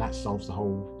layer, and that solves the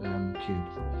whole cube.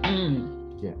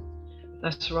 Yeah.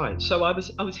 That's right. So I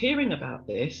was hearing about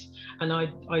this, and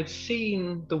I'd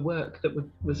seen the work that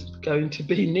was going to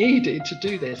be needed to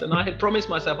do this, and I had promised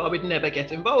myself I would never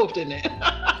get involved in it.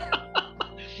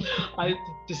 I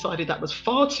decided that was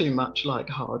far too much like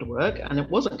hard work, and it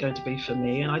wasn't going to be for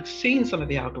me. And I'd seen some of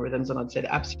the algorithms, and I'd said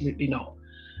absolutely not.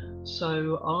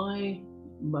 So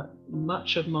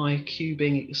much of my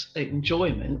cubing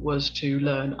enjoyment was to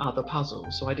learn other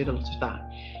puzzles. So I did a lot of that.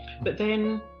 But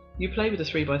then you play with a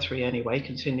 3x3 anyway,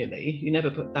 continually. You never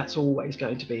put that's always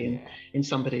going to be in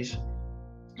somebody's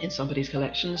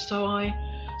collection. So I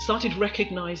started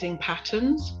recognizing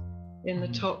patterns in the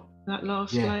top, that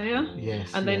last layer.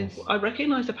 And then I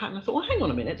recognized the pattern. I thought, well, hang on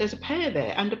a minute, there's a pair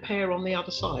there and a pair on the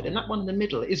other side, and that one in the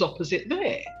middle is opposite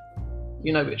there.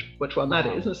 You know which one that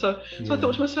is. And so I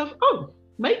thought to myself, oh,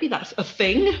 maybe that's a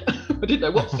thing. I didn't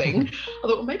know what thing. I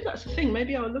thought, well, maybe that's a thing.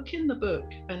 Maybe I'll look in the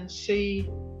book and see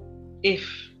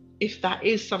if that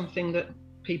is something that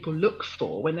people look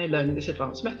for when they're learning this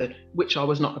advanced method, which I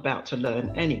was not about to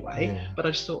learn anyway. But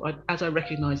I just thought, as I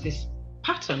recognised this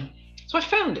pattern, so I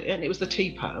found it, and it was the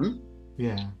T-perm.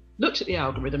 Looked at the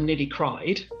algorithm, nearly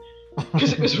cried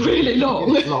because it was really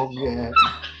long.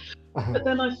 But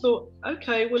then I thought,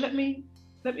 okay, well, let me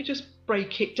just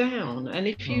break it down, and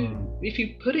if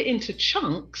you put it into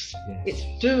chunks, it's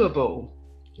doable.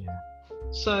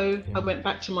 So I went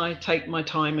back to my take my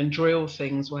time and drill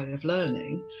things way of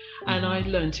learning, and I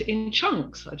learned it in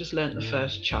chunks. I just learned the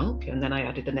first chunk, and then I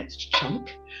added the next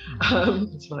chunk.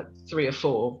 It's like 3 or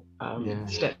 4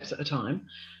 steps at a time,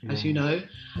 as you know.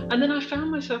 And then I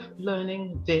found myself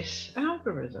learning this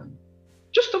algorithm,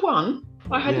 just the one.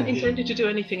 I hadn't intended to do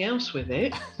anything else with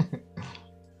it.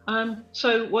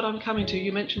 So what I'm coming to,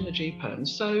 you mentioned the G-perms.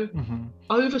 So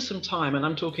over some time, and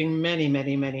I'm talking many,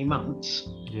 many, many months,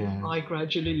 I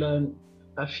gradually learned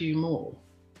a few more.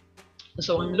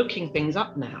 So I'm looking things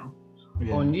up now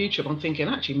on YouTube. I'm thinking,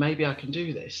 actually, maybe I can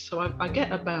do this. So I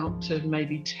get about to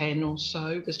maybe 10 or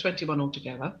so. There's 21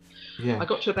 altogether. I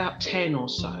got to about 10 or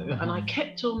so, and I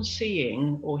kept on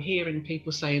seeing or hearing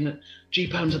people saying that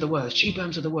G-perms are the worst,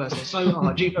 G-perms are the worst, they're so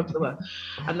hard, G-perms are the worst.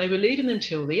 And they were leaving them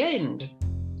till the end.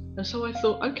 And so I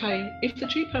thought, okay, if the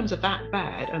G-perms are that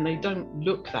bad and they don't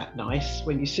look that nice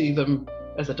when you see them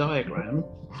as a diagram,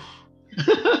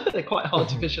 they're quite hard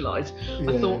to visualize.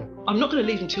 I thought, I'm not going to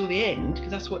leave them till the end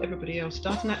because that's what everybody else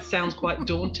does, and that sounds quite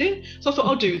daunting. So I thought,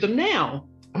 I'll do them now.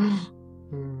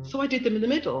 So I did them in the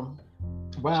middle.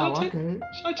 Wow, Shall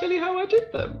I tell you how I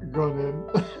did them? Go on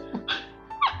then.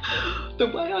 The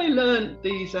way I learned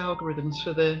these algorithms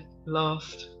for the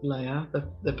last layer,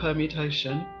 the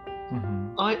permutation,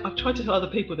 I've tried to tell other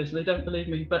people this and they don't believe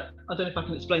me, but I don't know if I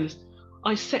can explain this.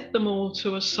 I set them all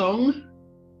to a song.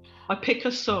 I pick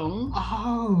a song.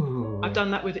 I've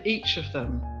done that with each of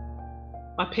them.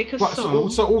 I pick a song.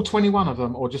 So all 21 of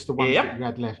them, or just the ones that you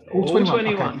had left? All 21.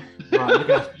 Okay.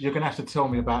 Right, you're going to have to tell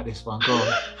me about this one. Go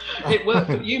on. It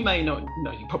worked. You may not.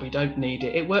 No, you probably don't need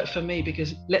it. It worked for me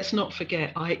because let's not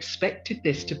forget, I expected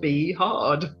this to be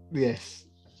hard. Yes.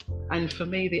 And for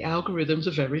me, the algorithms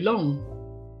are very long.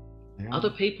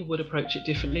 Other people would approach it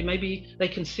differently. Maybe they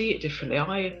can see it differently.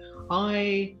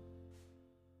 I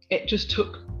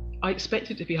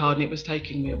expected it to be hard, and it was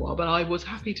taking me a while, but I was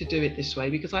happy to do it this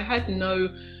way because I had no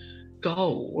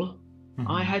goal.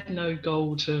 I had no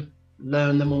goal to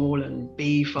learn them all and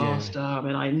be faster. I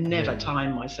mean, I never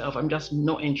time myself. I'm just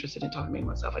not interested in timing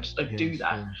myself. I just don't do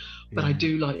that. But I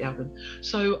do like the algorithm.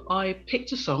 So I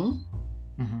picked a song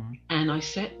and I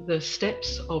set the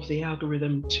steps of the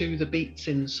algorithm to the beats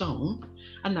in the song,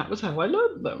 and that was how I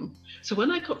learned them. So when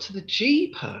I got to the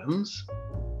G-perms,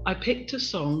 I picked a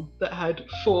song that had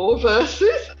 4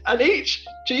 verses, and each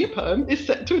G-perm is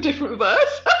set to a different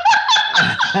verse.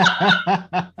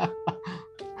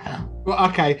 Well,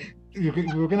 okay, we're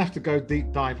going to have to go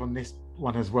deep dive on this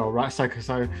one as well, right? So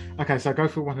go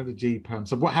for one of the G-perms.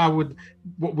 So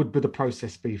what would the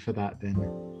process be for that then?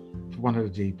 For one of the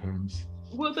G-perms?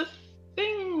 Well, the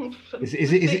thing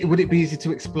would it be easy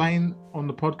to explain on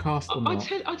the podcast or not?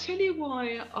 I'll tell you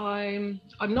why I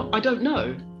don't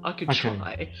know. I could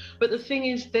try, but the thing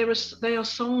is, they are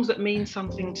songs that mean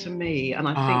something to me, and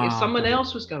I think if someone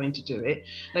else was going to do it,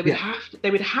 they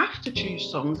would have to choose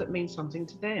songs that mean something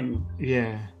to them.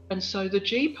 And so the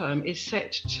G-perm is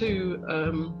set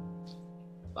to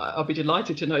I'll be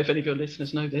delighted to know if any of your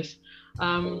listeners know this.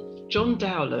 John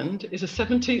Dowland is a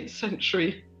 17th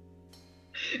century.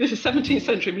 This is 17th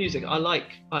century music. I like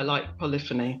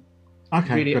polyphony.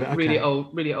 Really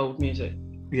old music.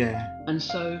 And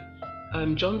so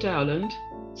John Dowland,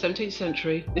 17th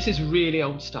century. This is really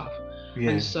old stuff.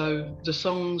 And so the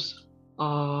songs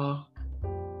are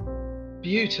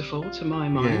beautiful to my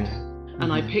mind.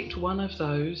 And I picked one of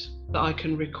those that I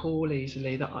can recall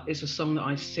easily. That is a song that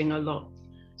I sing a lot.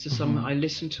 It's a song that I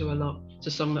listen to a lot. It's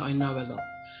a song that I know a lot.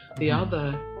 The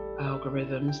other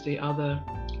algorithms, the other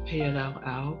PLL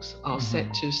algs are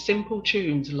set to simple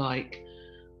tunes like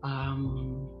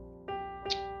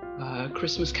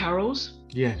Christmas carols,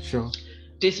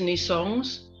 Disney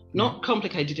songs, not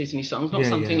complicated Disney songs, not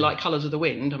something like Colours of the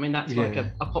Wind. I mean, that's like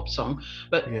a pop song,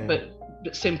 but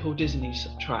simple Disney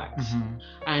tracks.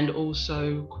 And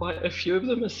also quite a few of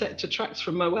them are set to tracks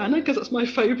from Moana, because that's my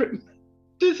favourite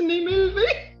Disney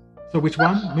movie. So which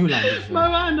one? Mulan?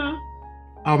 Moana.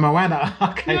 Oh, Moana.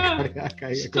 Okay.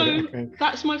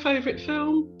 That's my favourite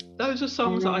film. Those are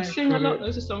songs that I sing a lot.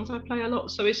 Those are songs I play a lot.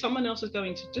 So if someone else is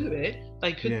going to do it,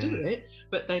 they could do it,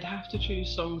 but they'd have to choose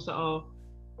songs that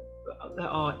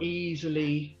are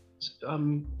easily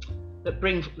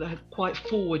that are quite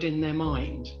forward in their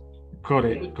mind. Got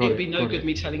it. It would be no good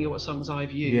me telling you what songs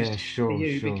I've used for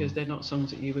you, because they're not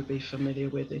songs that you would be familiar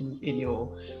with in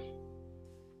your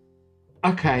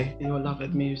love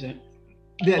of music.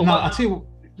 Yeah, I tell you.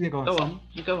 Yeah, go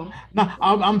on. No,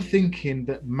 I'm thinking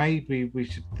that maybe we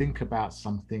should think about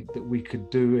something that we could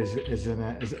do as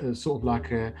a sort of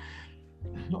like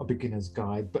not a beginner's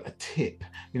guide, but a tip,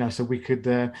 so we could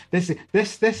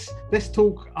let's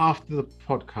talk after the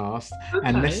podcast.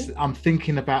 And I'm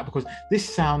thinking about, because this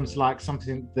sounds like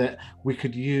something that we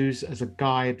could use as a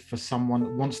guide for someone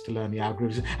that wants to learn the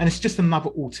algorithms, and it's just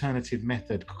another alternative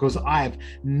method, because I've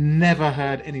never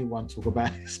heard anyone talk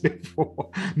about this before,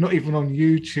 not even on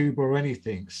YouTube or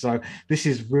anything. So this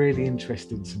is really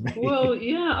interesting to me. Well,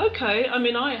 yeah, okay. I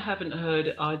mean, I haven't heard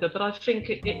it either, but I think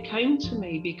it came to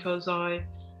me because I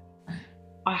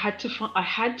had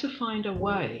to find a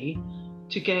way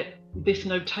to get this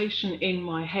notation in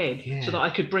my head so that I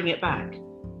could bring it back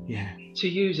to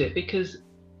use it, because,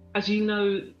 as you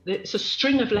know, it's a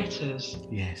string of letters.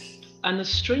 Yes. And the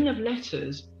string of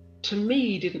letters to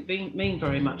me didn't mean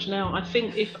very much. Now, I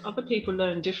think if other people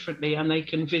learn differently and they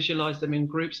can visualize them in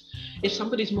groups, if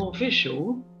somebody's more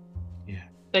visual,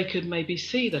 they could maybe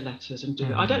see the letters and do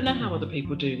it. I don't know how other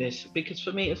people do this, because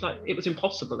for me it's like it was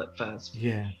impossible at first.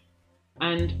 Yeah.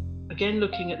 And again,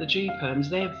 looking at the G perms,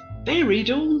 they're very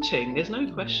daunting. There's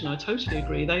no question. I totally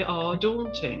agree. They are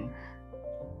daunting.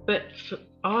 But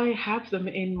I have them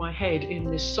in my head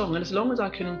in this song, and as long as I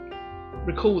can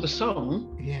recall the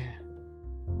song,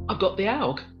 I've got the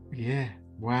alg. Yeah.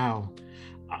 Wow.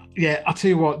 I'll tell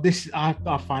you what.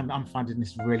 I'm finding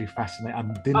this really fascinating. I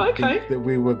didn't think that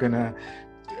we were gonna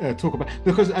talk about,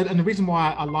 and the reason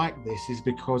why I like this is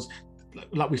because,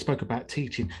 like we spoke about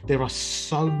teaching, there are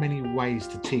so many ways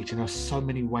to teach and there are so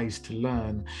many ways to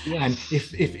learn. And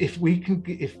if we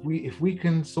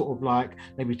can sort of like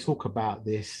maybe talk about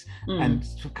this and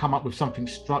come up with something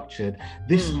structured,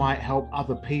 this might help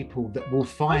other people that will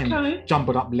find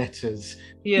jumbled up letters,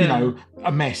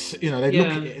 a mess. They look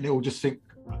at it and they'll just think,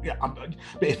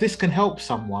 but if this can help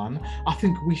someone, I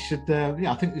think we should.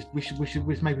 I think we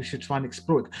should try and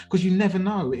explore it, because you never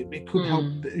know, it could help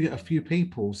a few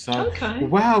people. So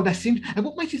wow, that seems. And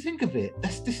what made you think of it?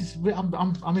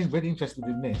 I'm really interested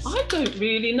in this. I don't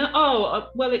really know.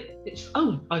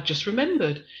 I just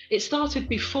remembered. It started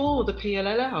before the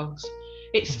PLL algs.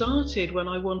 It started when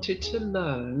I wanted to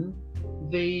learn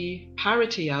the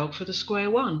parity alg for the square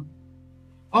one.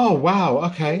 Oh wow!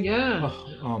 Okay. Yeah.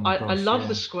 I love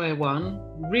the square one.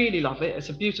 Really love it. It's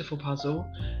a beautiful puzzle.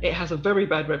 It has a very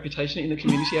bad reputation in the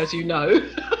community, as you know.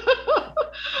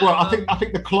 Well, I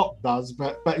think the clock does,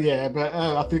 but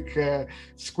I think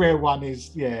square one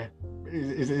is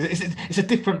it's a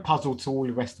different puzzle to all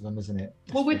the rest of them, isn't it?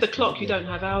 Well, with the clock, you don't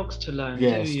have algs to learn, do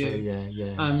you?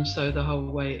 True, so the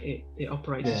whole way it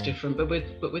operates is different. But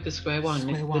with the square one,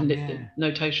 the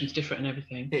notation's different and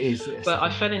everything. It is. But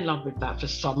I fell in love with that for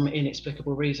some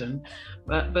inexplicable reason.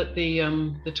 But the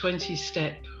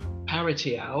 20-step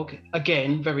parity alg,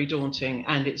 again, very daunting,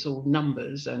 and it's all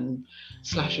numbers and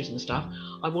slashes and stuff.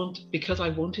 Because I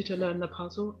wanted to learn the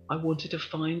puzzle, I wanted to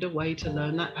find a way to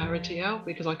learn that parity alg,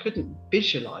 because I couldn't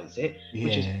visualize it,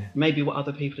 which is maybe what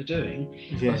other people are doing.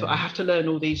 I thought I have to learn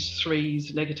all these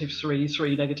threes, -3, 3,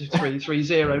 -3, 3,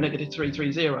 0, -3,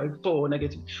 3, 0, 4,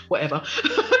 negative, whatever.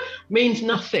 Means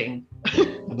nothing,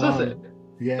 does it?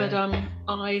 Yeah. But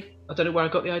I don't know where I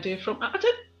got the idea from. I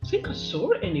don't think I saw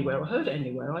it anywhere or heard it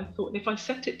anywhere. I thought if I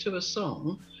set it to a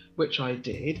song, which I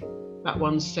did, that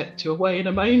one's set to Away in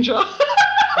a Manger.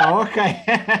 Oh, okay.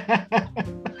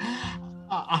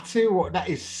 I tell you what, that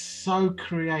is so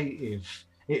creative.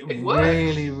 It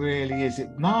really, really is. It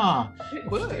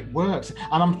works,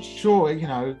 and I'm sure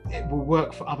it will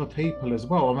work for other people as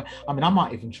well. I mean, I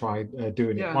might even try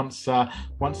doing it once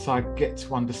I get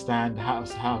to understand how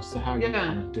you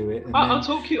kind of do it. I'll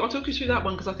talk you through that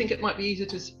one, because I think it might be easier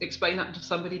to explain that to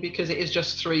somebody, because it is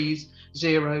just 3s,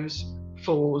 0s,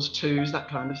 4s, 2s, that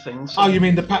kind of thing. So, you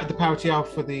mean the parity alg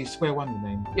for the square one? You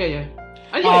mean? Yeah.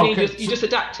 And you just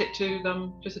adapt it to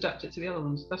them. Just adapt it to the other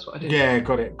ones. That's what I did. Yeah,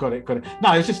 got it.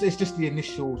 No, it's just the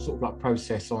initial sort of like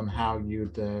process on how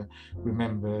you'd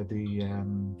remember the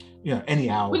any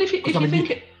alg. Well, if you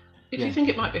think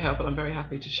it might be helpful, I'm very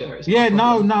happy to share it.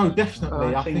 No,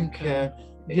 definitely. I think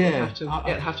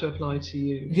it'd have to apply to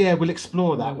you. Yeah, we'll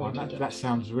explore that one. That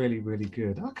sounds really, really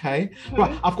good. Okay.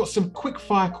 Right, I've got some quick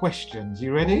fire questions.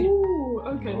 You ready? Ooh,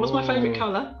 okay. What's my favourite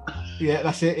colour? Yeah,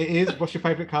 that's it. It is. What's your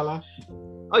favourite colour?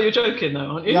 Oh, you're joking though,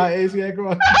 aren't you? Yeah, it is. Yeah, go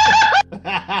on.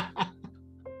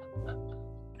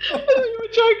 You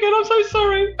were joking. I'm so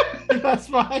sorry. That's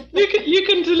fine. You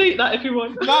can delete that if you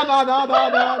want. No.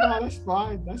 That's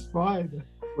fine.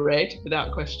 Red,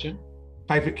 without question.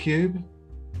 Favorite cube?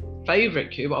 Favorite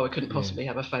cube? Oh, I couldn't possibly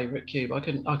have a favorite cube. I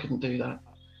couldn't do that.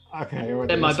 Okay. Well,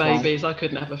 they're my babies. Fine. I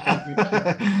couldn't have a favorite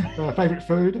cube. Favorite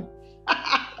food?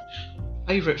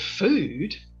 Favorite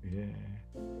food? Yeah.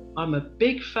 I'm a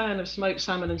big fan of smoked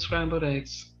salmon and scrambled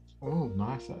eggs. Oh,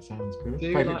 nice. That sounds good.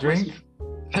 Favorite like drink?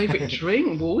 Favorite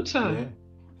drink? Water.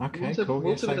 Yeah. Okay, water, cool.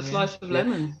 Water with a slice of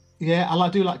lemon. Yeah, I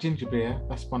do like ginger beer.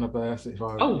 That's one of the.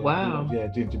 Wow.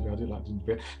 Ginger beer. I do like ginger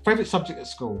beer. Favorite subject at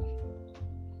school?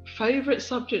 Favorite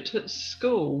subject at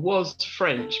school was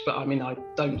French, but I mean, I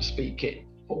don't speak it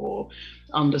or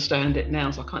understand it now,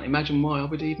 so I can't imagine why I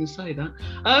would even say that.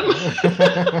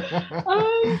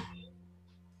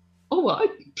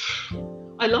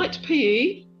 I liked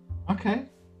PE. Okay.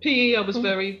 PE, I was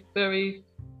very, very,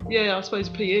 I suppose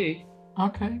PE.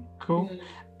 Okay, cool. Yeah.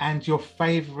 And your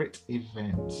favourite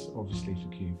event, obviously, for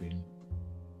cubing?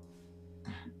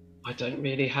 I don't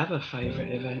really have a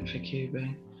favourite event for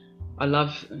cubing. I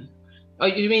love... Oh,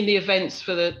 you mean the events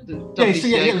for the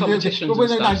WCA competitions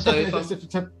and stuff?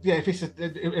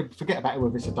 Forget about it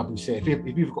whether it's a WCA.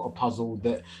 If you've got a puzzle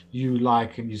that you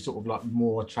like and you're sort of like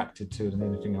more attracted to than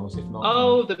anything else, if not...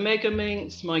 Oh, the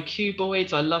Megaminx, my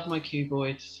cuboids. I love my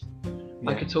cuboids. Yeah.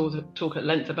 I could talk at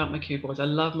length about my cuboids. I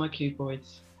love my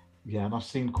cuboids. Yeah, and I've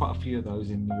seen quite a few of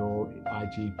those in your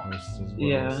IG posts as well.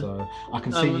 Yeah. So I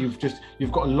can see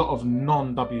you've got a lot of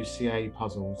non-WCA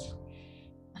puzzles.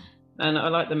 And I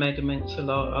like the Megaminx a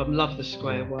lot. I love the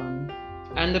square one,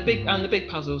 and the big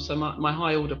puzzles. So my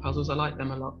high order puzzles, I like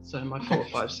them a lot. So my 4,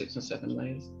 5, 6, and 7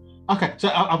 layers. Okay, so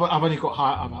I've only got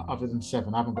other than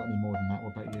 7. I haven't got any more than that.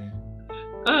 What about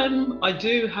you? I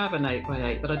do have an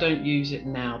 8x8, but I don't use it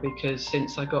now because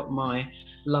since I got my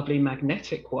lovely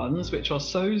magnetic ones, which are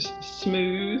so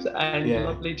smooth and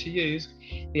lovely to use,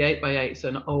 the 8x8 is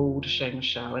an old Sheng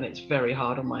Shao, and it's very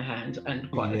hard on my hands and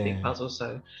quite a big puzzle.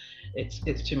 So. It's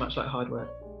too much like hard work.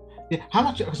 Yeah, how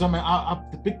much? Because I mean,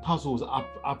 the big puzzles,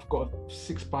 I've got a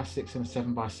 6x6 and a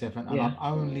 7x7, and I've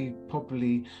only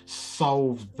probably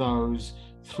solved those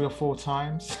 3 or 4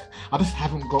 times. I just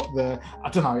haven't got I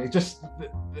don't know.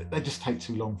 They just take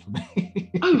too long for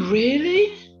me. Oh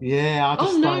really? Yeah.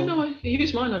 No, I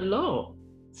use mine a lot.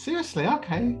 Seriously?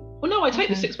 Okay. Well, no, I take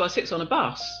the 6x6 on a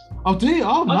bus. Oh, do you?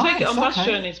 Oh, nice. I take it on bus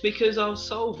journeys because I'll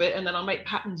solve it and then I'll make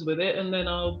patterns with it, and then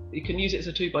you can use it as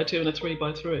a 2x2 and a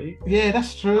 3x3. Yeah,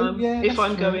 that's true. If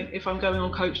I'm going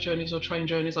on coach journeys or train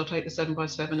journeys, I'll take the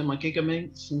 7x7 and my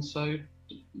Gigaminx, and so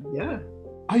yeah.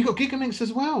 Oh, you got Gigaminx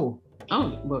as well?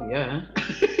 Oh, well, yeah.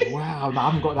 Wow, no, I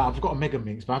haven't got that. I've got a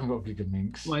Megaminx, but I haven't got a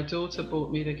Gigaminx. My daughter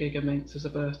bought me the Gigaminx as a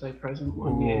birthday present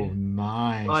one year. Oh,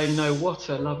 nice. I know, what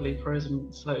a lovely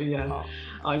present. So yeah,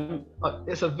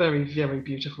 it's a very, very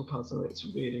beautiful puzzle. It's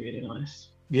really, really nice.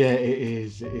 Yeah, it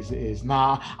is.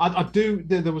 Nah, I do.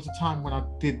 There was a time when I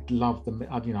did love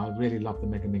I really loved the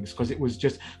Megaminx because it was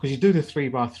just because you do the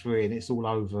 3x3 and it's all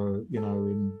over,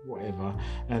 in whatever.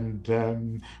 And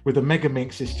with the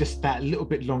Megaminx, it's just that little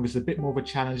bit longer. It's a bit more of a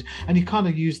challenge, and you kind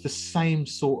of use the same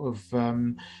sort of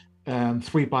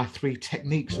 3x3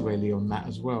 techniques really on that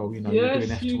as well. You're doing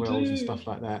F2Ls and stuff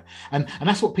like that, and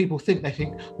that's what people think. They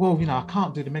think, well, I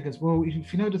can't do the Megas. Well,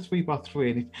 if you know the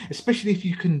 3x3, and especially if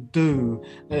you can do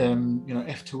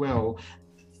F2L,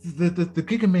 the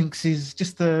Gigaminx is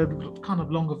just the kind of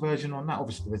longer version on that.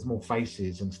 Obviously there's more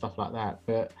faces and stuff like that,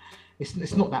 but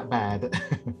it's not that bad.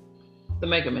 The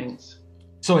Megaminx.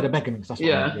 Sorry, the Megaminx. That's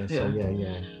yeah.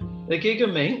 The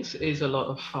Gigaminx is a lot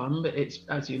of fun, but it's,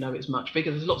 as you know, it's much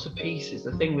bigger. There's lots of pieces.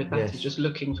 The thing with that is just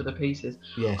looking for the pieces.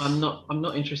 Yes. I'm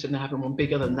not interested in having one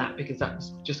bigger than that because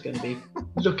that's just going to be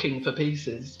looking for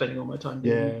pieces, spending all my time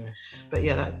doing it. But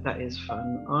yeah, that is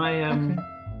fun.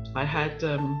 I had. Do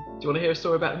you want to hear a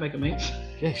story about the Megaminx?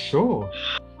 Yeah, sure.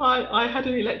 I had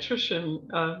an electrician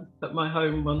at my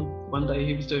home one day.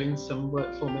 He was doing some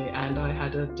work for me, and I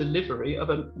had a delivery of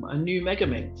a new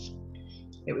Megaminx.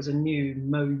 It was a new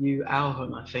Moyu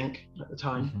Alhun, I think, at the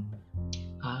time.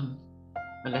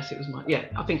 Unless it was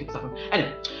I think it was that one.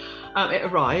 Anyway, it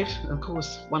arrived. Of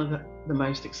course, one of the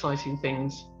most exciting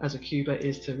things as a cuber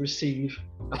is to receive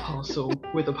a parcel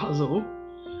with a puzzle.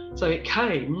 So it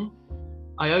came,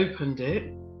 I opened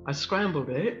it, I scrambled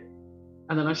it,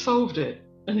 and then I solved it.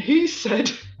 And he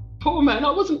said, poor man,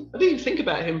 I didn't even think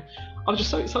about him. I was just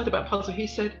so excited about puzzle. He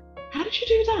said, how did you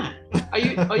do that?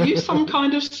 Are you some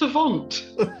kind of savant?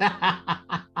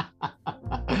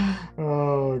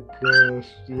 Oh gosh,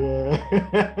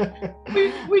 yeah.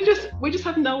 we just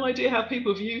have no idea how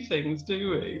people view things,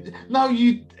 do we? No,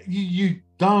 you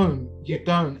You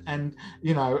don't. And,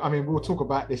 you know, I mean, we'll talk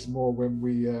about this more when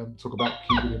we talk about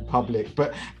cubing in public,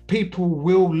 but people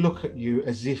will look at you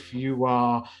as if you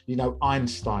are, you know,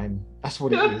 Einstein. That's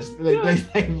what it is.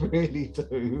 They really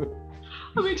do.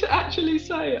 I mean, to actually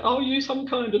say, are you some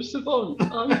kind of savant?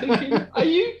 I'm thinking, are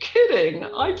you kidding?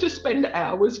 I just spend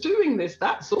hours doing this,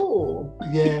 that's all.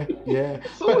 Yeah.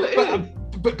 That's all it is.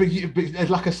 But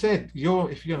like I said,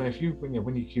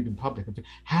 when you cube in public,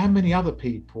 how many other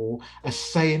people are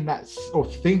saying that or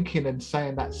thinking and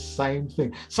saying that same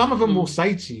thing? Some of them will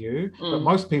say to you, but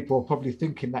most people are probably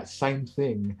thinking that same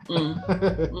thing.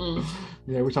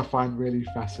 Yeah, which I find really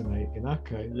fascinating.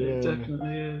 Okay, yeah, it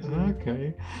definitely is.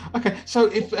 Okay. So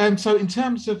so in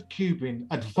terms of cubing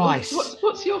advice,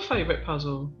 what's your favourite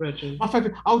puzzle, Reggie? My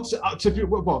favourite, I would say, I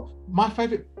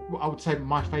would say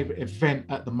my favourite event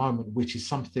at the moment, which is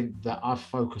something that I've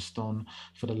focused on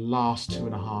for the last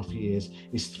 2.5 years,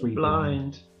 is 3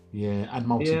 blind. Yeah, and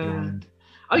multi-blind.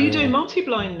 Oh, you're doing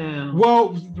multi-blind now?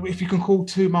 Well, if you can call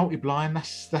 2 multi-blind,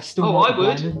 that's still. Oh, I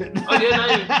would.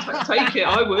 Take it.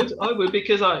 I would,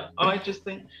 because I just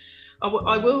think.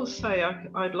 I will say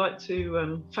I'd like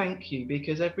to thank you,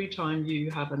 because every time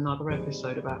you have another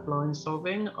episode about blind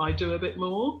solving, I do a bit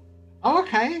more. Oh,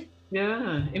 okay.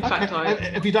 Yeah. In fact,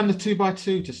 have you done the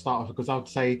 2x2 to start off? Because I would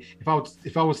say if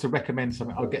I was to recommend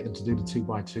something, I'd get them to do the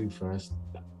 2x2 first.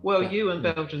 Well, you and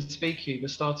Belgian Speak You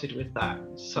started with that,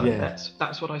 so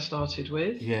that's what I started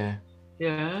with. Yeah.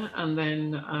 Yeah, and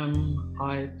then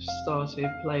I started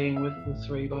playing with the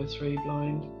 3x3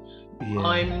 blind. Yeah.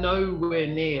 I'm nowhere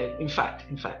near. In fact,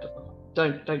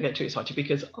 don't get too excited,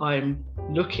 because I'm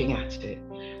looking at it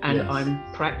and I'm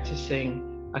practicing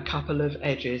a couple of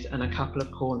edges and a couple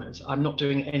of corners. I'm not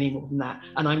doing any more than that,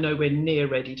 and I'm nowhere near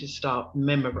ready to start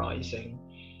memorizing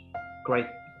great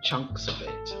chunks of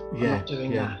it. I'm not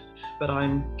doing that, but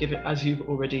I'm giving, as you've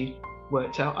already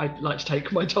worked out, I like to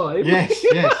take my time. Yes.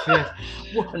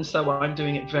 And so I'm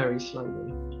doing it very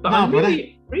slowly. But I'm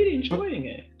really enjoying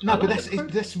it. No, but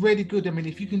that's really good. I mean,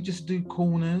 if you can just do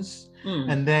corners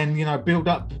and then, you know, build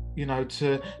up, you know,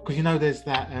 because, you know, there's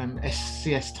that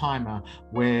SCS timer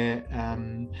where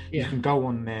you can go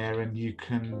on there and you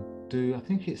can do, I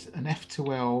think it's an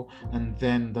F2L and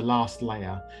then the last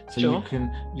layer. So you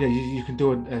can you can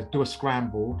do a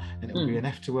scramble, and it will be an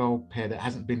F2L pair that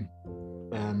hasn't been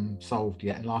solved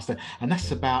yet, and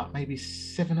that's about maybe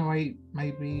 7 or 8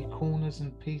 maybe corners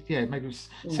and maybe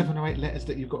 7 or 8 letters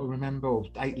that you've got to remember, or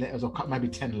 8 letters, or maybe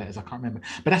 10 letters, I can't remember,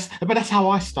 but that's how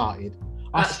I started.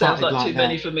 That sounds like too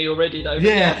many for me already, though.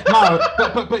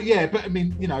 But I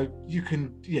mean, you know, you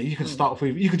can start off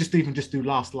with, you could just do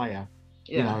last layer,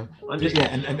 you know, and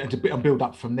build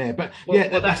up from there. But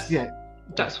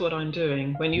that's what I'm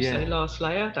doing. When you say last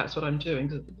layer, that's what I'm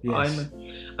doing.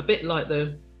 I'm a bit like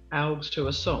the algs to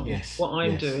a song. What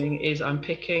I'm doing is I'm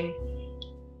picking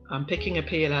a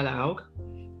PLL alg,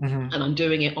 and I'm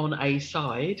doing it on a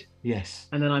side,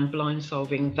 and then I'm blind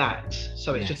solving that,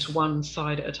 so it's just one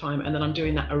side at a time, and then I'm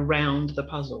doing that around the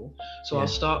puzzle. So I'll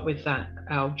start with that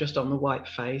alg just on the white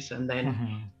face, and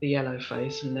then the yellow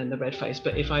face, and then the red face.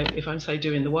 But if I'm say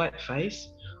doing the white face,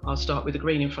 I'll start with the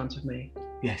green in front of me,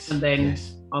 and then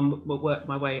we'll work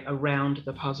my way around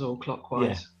the puzzle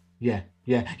clockwise. That's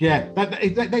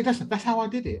how I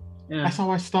did it. That's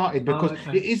how I started, because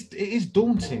it is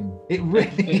daunting. It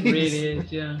really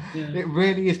is. It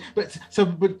really is. But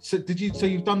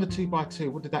you've done the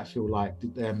 2x2. What did that feel like?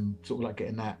 Sort of like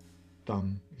getting that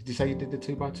done. Did you say you did the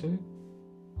 2x2?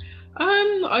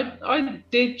 I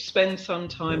did spend some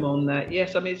time on that.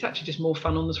 Yes, I mean, it's actually just more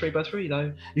fun on the 3x3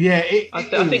 though. Yeah, I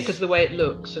think because of the way it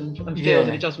looks and feels,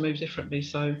 and it does move differently.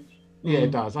 So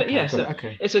it does. But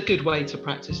it's a good way to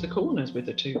practice the corners with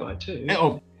the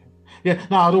 2x2.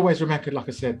 I'd always recommend, like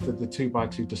I said, the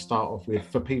 2x2 to start off with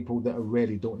for people that are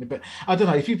really daunted. But I don't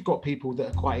know, if you've got people that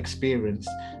are quite experienced,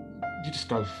 you just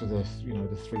go for the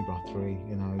 3x3.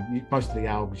 You know, most of the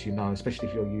algs, you know, especially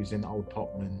if you're using old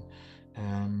Potman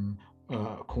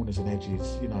corners and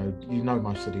edges, you know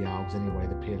most of the algs anyway,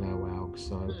 the PLL algs.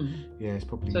 So it's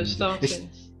probably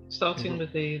starting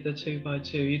with the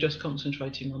 2x2, you're just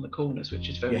concentrating on the corners, which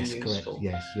is very useful.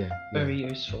 Correct. Very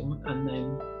useful. And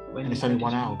then it's only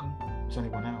one alg. It's only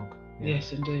one alg.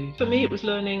 Yes, indeed. For me, it was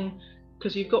learning,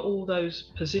 because you've got all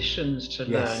those positions to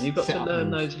learn. You've got to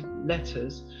learn those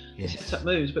letters, the setup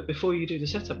moves, but before you do the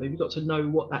setup move, you've got to know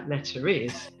what that letter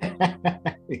is.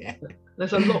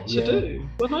 There's a lot to do.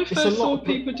 When I first saw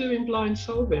people doing blind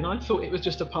solving, I thought it was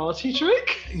just a party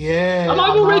trick. Yeah. And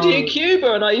I'm already a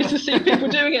cuber, and I used to see people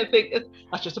doing it and think,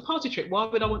 that's just a party trick. Why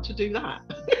would I want to do that?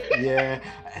 Yeah.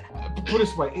 Put it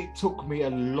this way, it took me a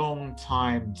long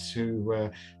time to,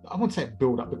 I wouldn't say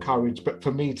build up the courage, but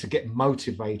for me to get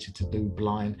motivated to do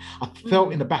blind. I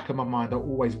felt in the back of my mind, I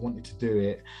always wanted to do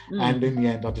it. And in the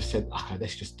end, I just said, okay,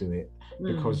 let's just do it.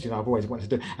 Because I've always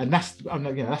wanted to do, and that's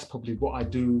that's probably what I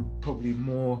do, probably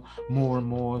more and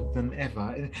more than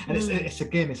ever. And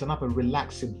it's another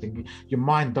relaxing thing. Your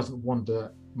mind doesn't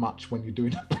wander much when you're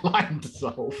doing a blind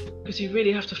solve, because you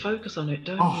really have to focus on it,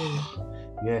 don't you?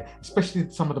 Yeah, especially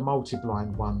some of the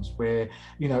multi-blind ones where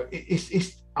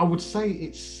it's I would say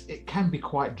it can be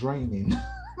quite draining.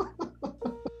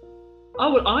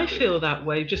 I feel that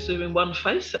way just doing one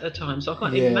face at a time, so I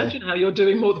can't even imagine how you're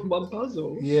doing more than one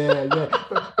puzzle. Yeah.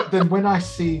 But then when I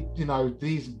see,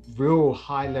 these real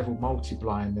high-level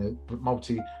multi-blind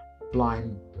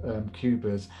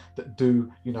cubers that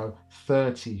do,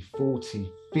 30,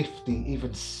 40, 50,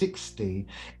 even 60,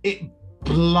 it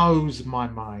blows my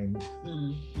mind.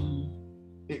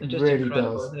 It really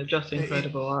does. They're just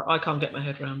incredible. I can't get my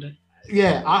head around it.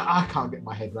 Yeah, I can't get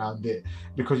my head around it,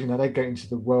 because they go into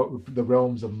the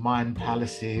realms of mind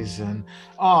palaces, and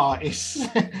it's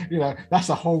that's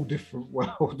a whole different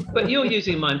world. But you're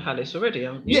using Mind Palace already,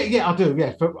 aren't you? Yeah, I do.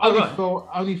 Yeah,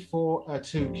 only for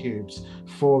 2 cubes.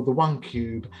 For the 1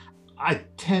 cube, I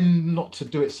tend not to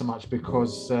do it so much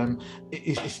because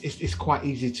it's quite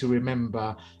easy to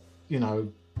remember.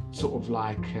 Sort of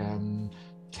like 10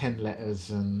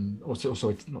 letters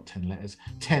sorry, not 10 letters,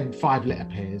 10 5-letter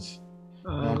pairs.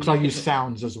 Because I use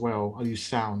sounds as well. I use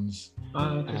sounds.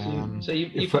 So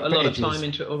you've put a lot of time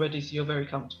into it already, so you're very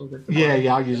comfortable with it.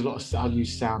 Yeah. I use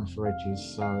sound for edges.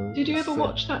 So did you ever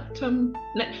watch that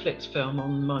Netflix film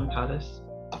on Mind Palace?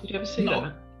 Did you ever see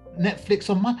that? Netflix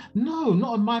on Mind? No,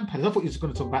 not on Mind Palace. I thought you were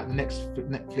going to talk about the next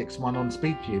Netflix one on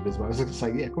SpeedCube as well. I was going to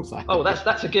say, yeah, of course I have. Oh,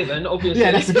 that's a given, obviously.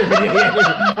 Yeah, that's a given.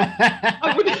 Yeah.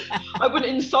 I wouldn't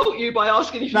insult you by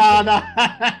asking if No.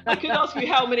 I could ask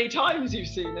you how many times you've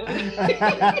seen it.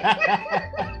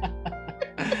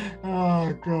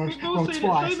 Oh gosh. We've all seen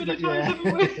twice, it so many times,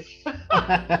 haven't we?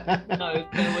 No,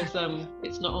 there was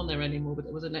it's not on there anymore, but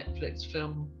there was a Netflix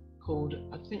film called,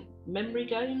 I think, Memory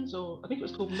Games, or I think it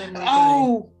was called Memory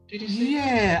Games. Did you see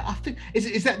it? I think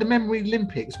is that the Memory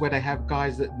Olympics where they have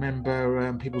guys that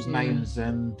remember people's names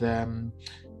and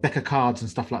deck of cards and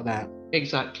stuff like that?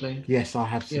 Exactly. Yes, I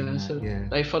have seen that. So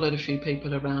they followed a few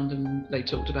people around and they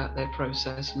talked about their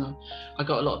process, and I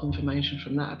got a lot of information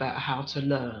from that about how to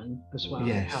learn as well.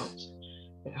 Yes.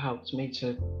 It helped me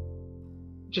to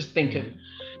just think of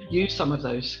use some of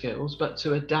those skills, but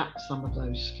to adapt some of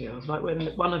those skills. Like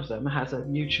when one of them has a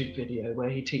YouTube video where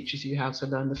he teaches you how to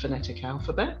learn the phonetic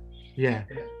alphabet. Yeah.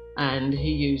 And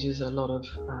he uses a lot of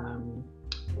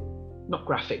not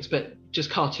graphics, but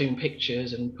just cartoon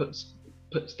pictures, and puts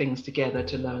things together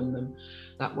to learn them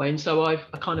that way. And so I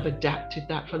kind of adapted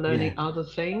that for learning other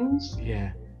things.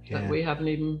 Yeah. That we haven't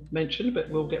even mentioned, but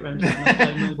we'll get around to that.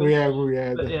 Definitely.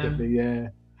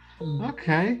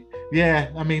 Okay. Yeah,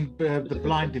 I mean, the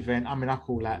blind event, I mean, I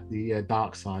call that the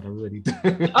dark side. I really do.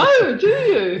 Oh, do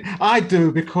you? I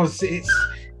do, because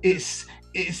it's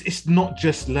not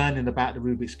just learning about the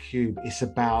Rubik's Cube. It's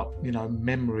about,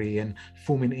 memory and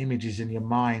forming images in your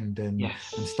mind and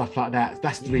stuff like that.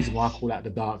 That's the reason why I call that the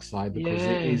dark side,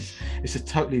 because it's a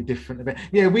totally different event.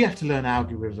 Yeah, we have to learn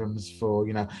algorithms for,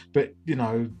 but,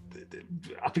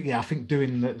 I think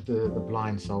doing the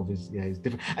blind solve is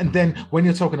different. And then when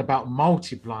you're talking about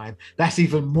multi-blind, that's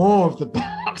even more of the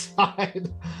dark side.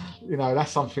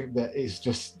 That's something that is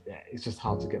just it's just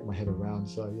hard to get my head around.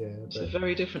 So it's a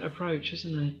very different approach,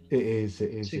 isn't it? It is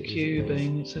to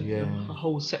cubing. It's a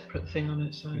whole separate thing on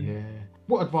its own. Yeah.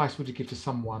 What advice would you give to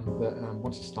someone that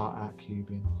wants to start out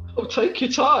cubing? Oh, take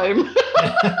your time.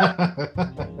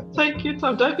 Take your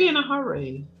time. Don't be in a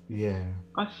hurry. Yeah.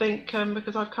 I think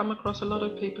because I've come across a lot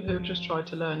of people who have just tried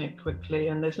to learn it quickly,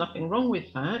 and there's nothing wrong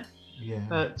with that. Yeah.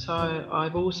 But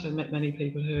I've also met many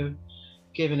people who have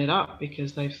given it up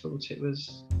because they've thought it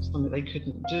was something they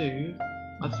couldn't do.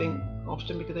 I think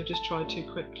often because they've just tried too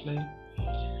quickly.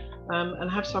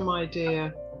 And have some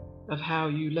idea of how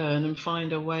you learn and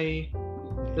find a way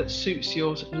that suits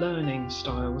your learning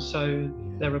style. So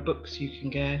there are books you can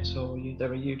get, or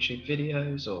there are YouTube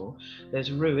videos, or there's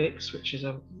Ruix, which is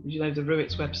the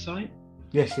Ruix website.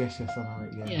 Yes, I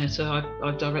know it. Yeah. So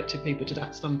I've directed people to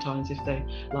that sometimes if they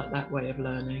like that way of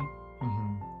learning.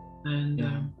 Mm-hmm.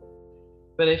 And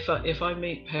But if I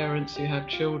meet parents who have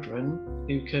children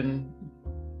who can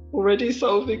already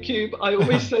solve the cube, I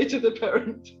always say to the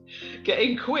parent, get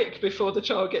in quick before the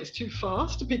child gets too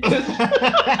fast, because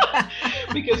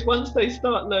because once they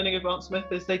start learning advanced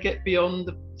methods, they get beyond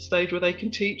the stage where they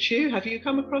can teach you. Have you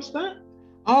come across that?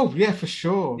 Oh yeah, for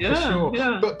sure.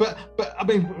 Yeah. But I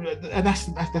mean, and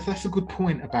that's a good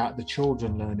point about the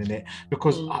children learning it,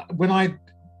 because when I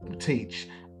teach,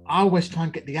 I always try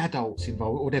and get the adults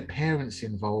involved or their parents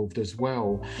involved as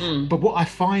well. But what I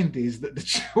find is that the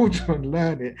children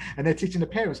learn it and they're teaching the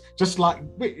parents, just like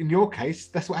in your case,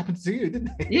 that's what happened to you,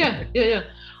 didn't it? Yeah.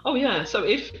 Oh yeah. So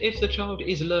if the child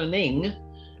is learning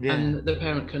and the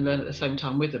parent can learn at the same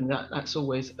time with them, that's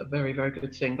always a very, very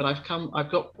good thing. But I've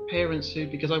got parents who,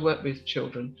 because I work with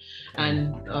children,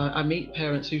 and I meet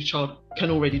parents whose child can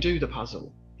already do the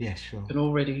puzzle. Yeah, sure. Can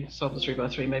already solve the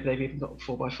 3x3. Maybe they've even got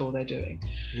 4x4 they're doing.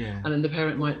 Yeah. And then the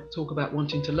parent might talk about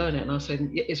wanting to learn it, and I say,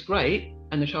 yeah, it's great,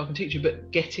 and the child can teach you,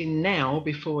 but get in now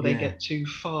before they get too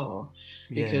far.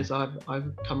 Because I've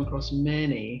come across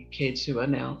many kids who are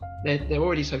now they're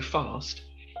already so fast,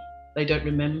 they don't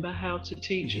remember how to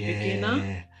teach a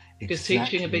beginner. Because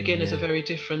teaching a beginner is a very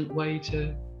different way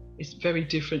to. It's very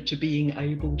different to being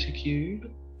able to cube.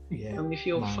 Yeah. And if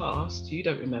you're fast, you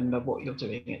don't remember what you're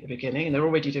doing at the beginning, and they're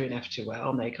already doing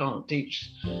F2L, and they can't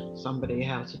teach somebody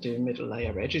how to do middle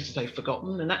layer edges because they've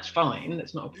forgotten, and that's fine.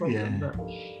 That's not a problem. But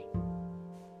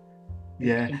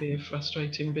it can be a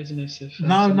frustrating business if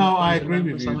no, I agree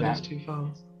with you. Someone is too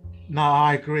fast. No,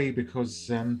 I agree, because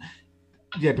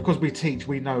because we teach,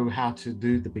 we know how to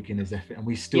do the beginner's effort, and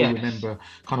we still remember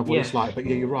kind of what it's like. But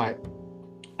you're right.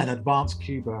 An advanced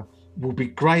cuber will be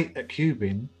great at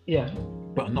cubing,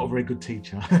 but not a very good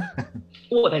teacher.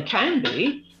 Or they can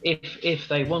be if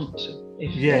they want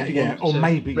to. Or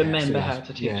maybe remember how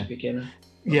to teach a beginner.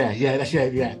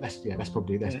 That's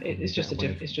probably it's just a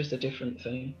different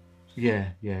thing.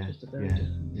 Just a very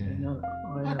different thing. No,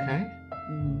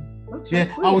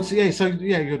 okay. I would say so.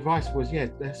 Your advice was I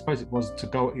suppose it was to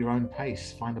go at your own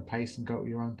pace, find a pace and go at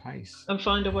your own pace, and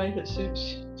find a way that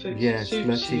suits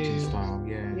teaching style.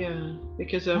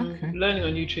 Because learning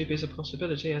on YouTube is a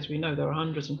possibility. As we know, there are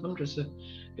hundreds and hundreds of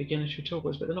beginner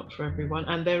tutorials, but they're not for everyone,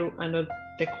 and they're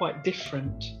quite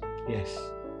different.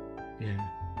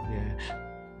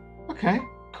 Okay,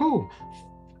 cool.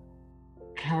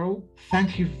 Carole,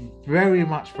 thank you very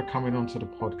much for coming onto the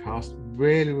podcast.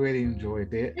 Really, really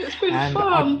enjoyed it. It's been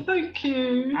fun. Thank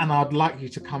you. And I'd like you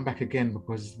to come back again,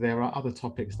 because there are other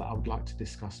topics that I would like to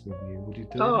discuss with you. Would you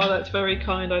do that? Oh, that's very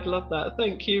kind. I'd love that.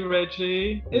 Thank you,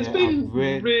 Reggie. It's been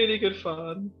really good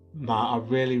fun. No, I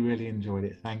really, really enjoyed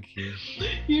it. Thank you.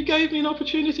 You gave me an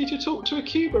opportunity to talk to a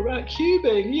cuber about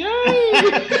cubing. Yay!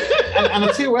 and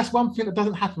I tell you, that's one thing that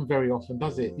doesn't happen very often,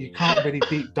 does it? You can't really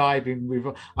deep dive in with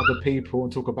other people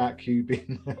and talk about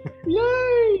cubing.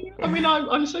 Yay! I mean,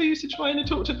 I'm so used to trying to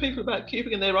talk to people about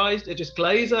cubing, and their eyes, they just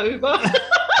glaze over.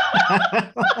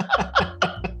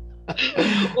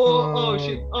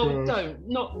 Don't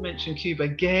not mention cube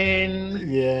again.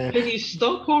 Yeah. Can you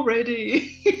stop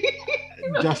already?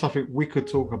 I think we could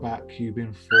talk about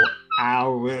cubing for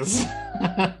hours.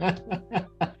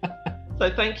 So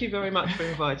thank you very much for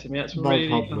inviting me. That's really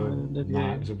problem. kind of you.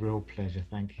 No, it was a real pleasure.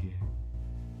 Thank you.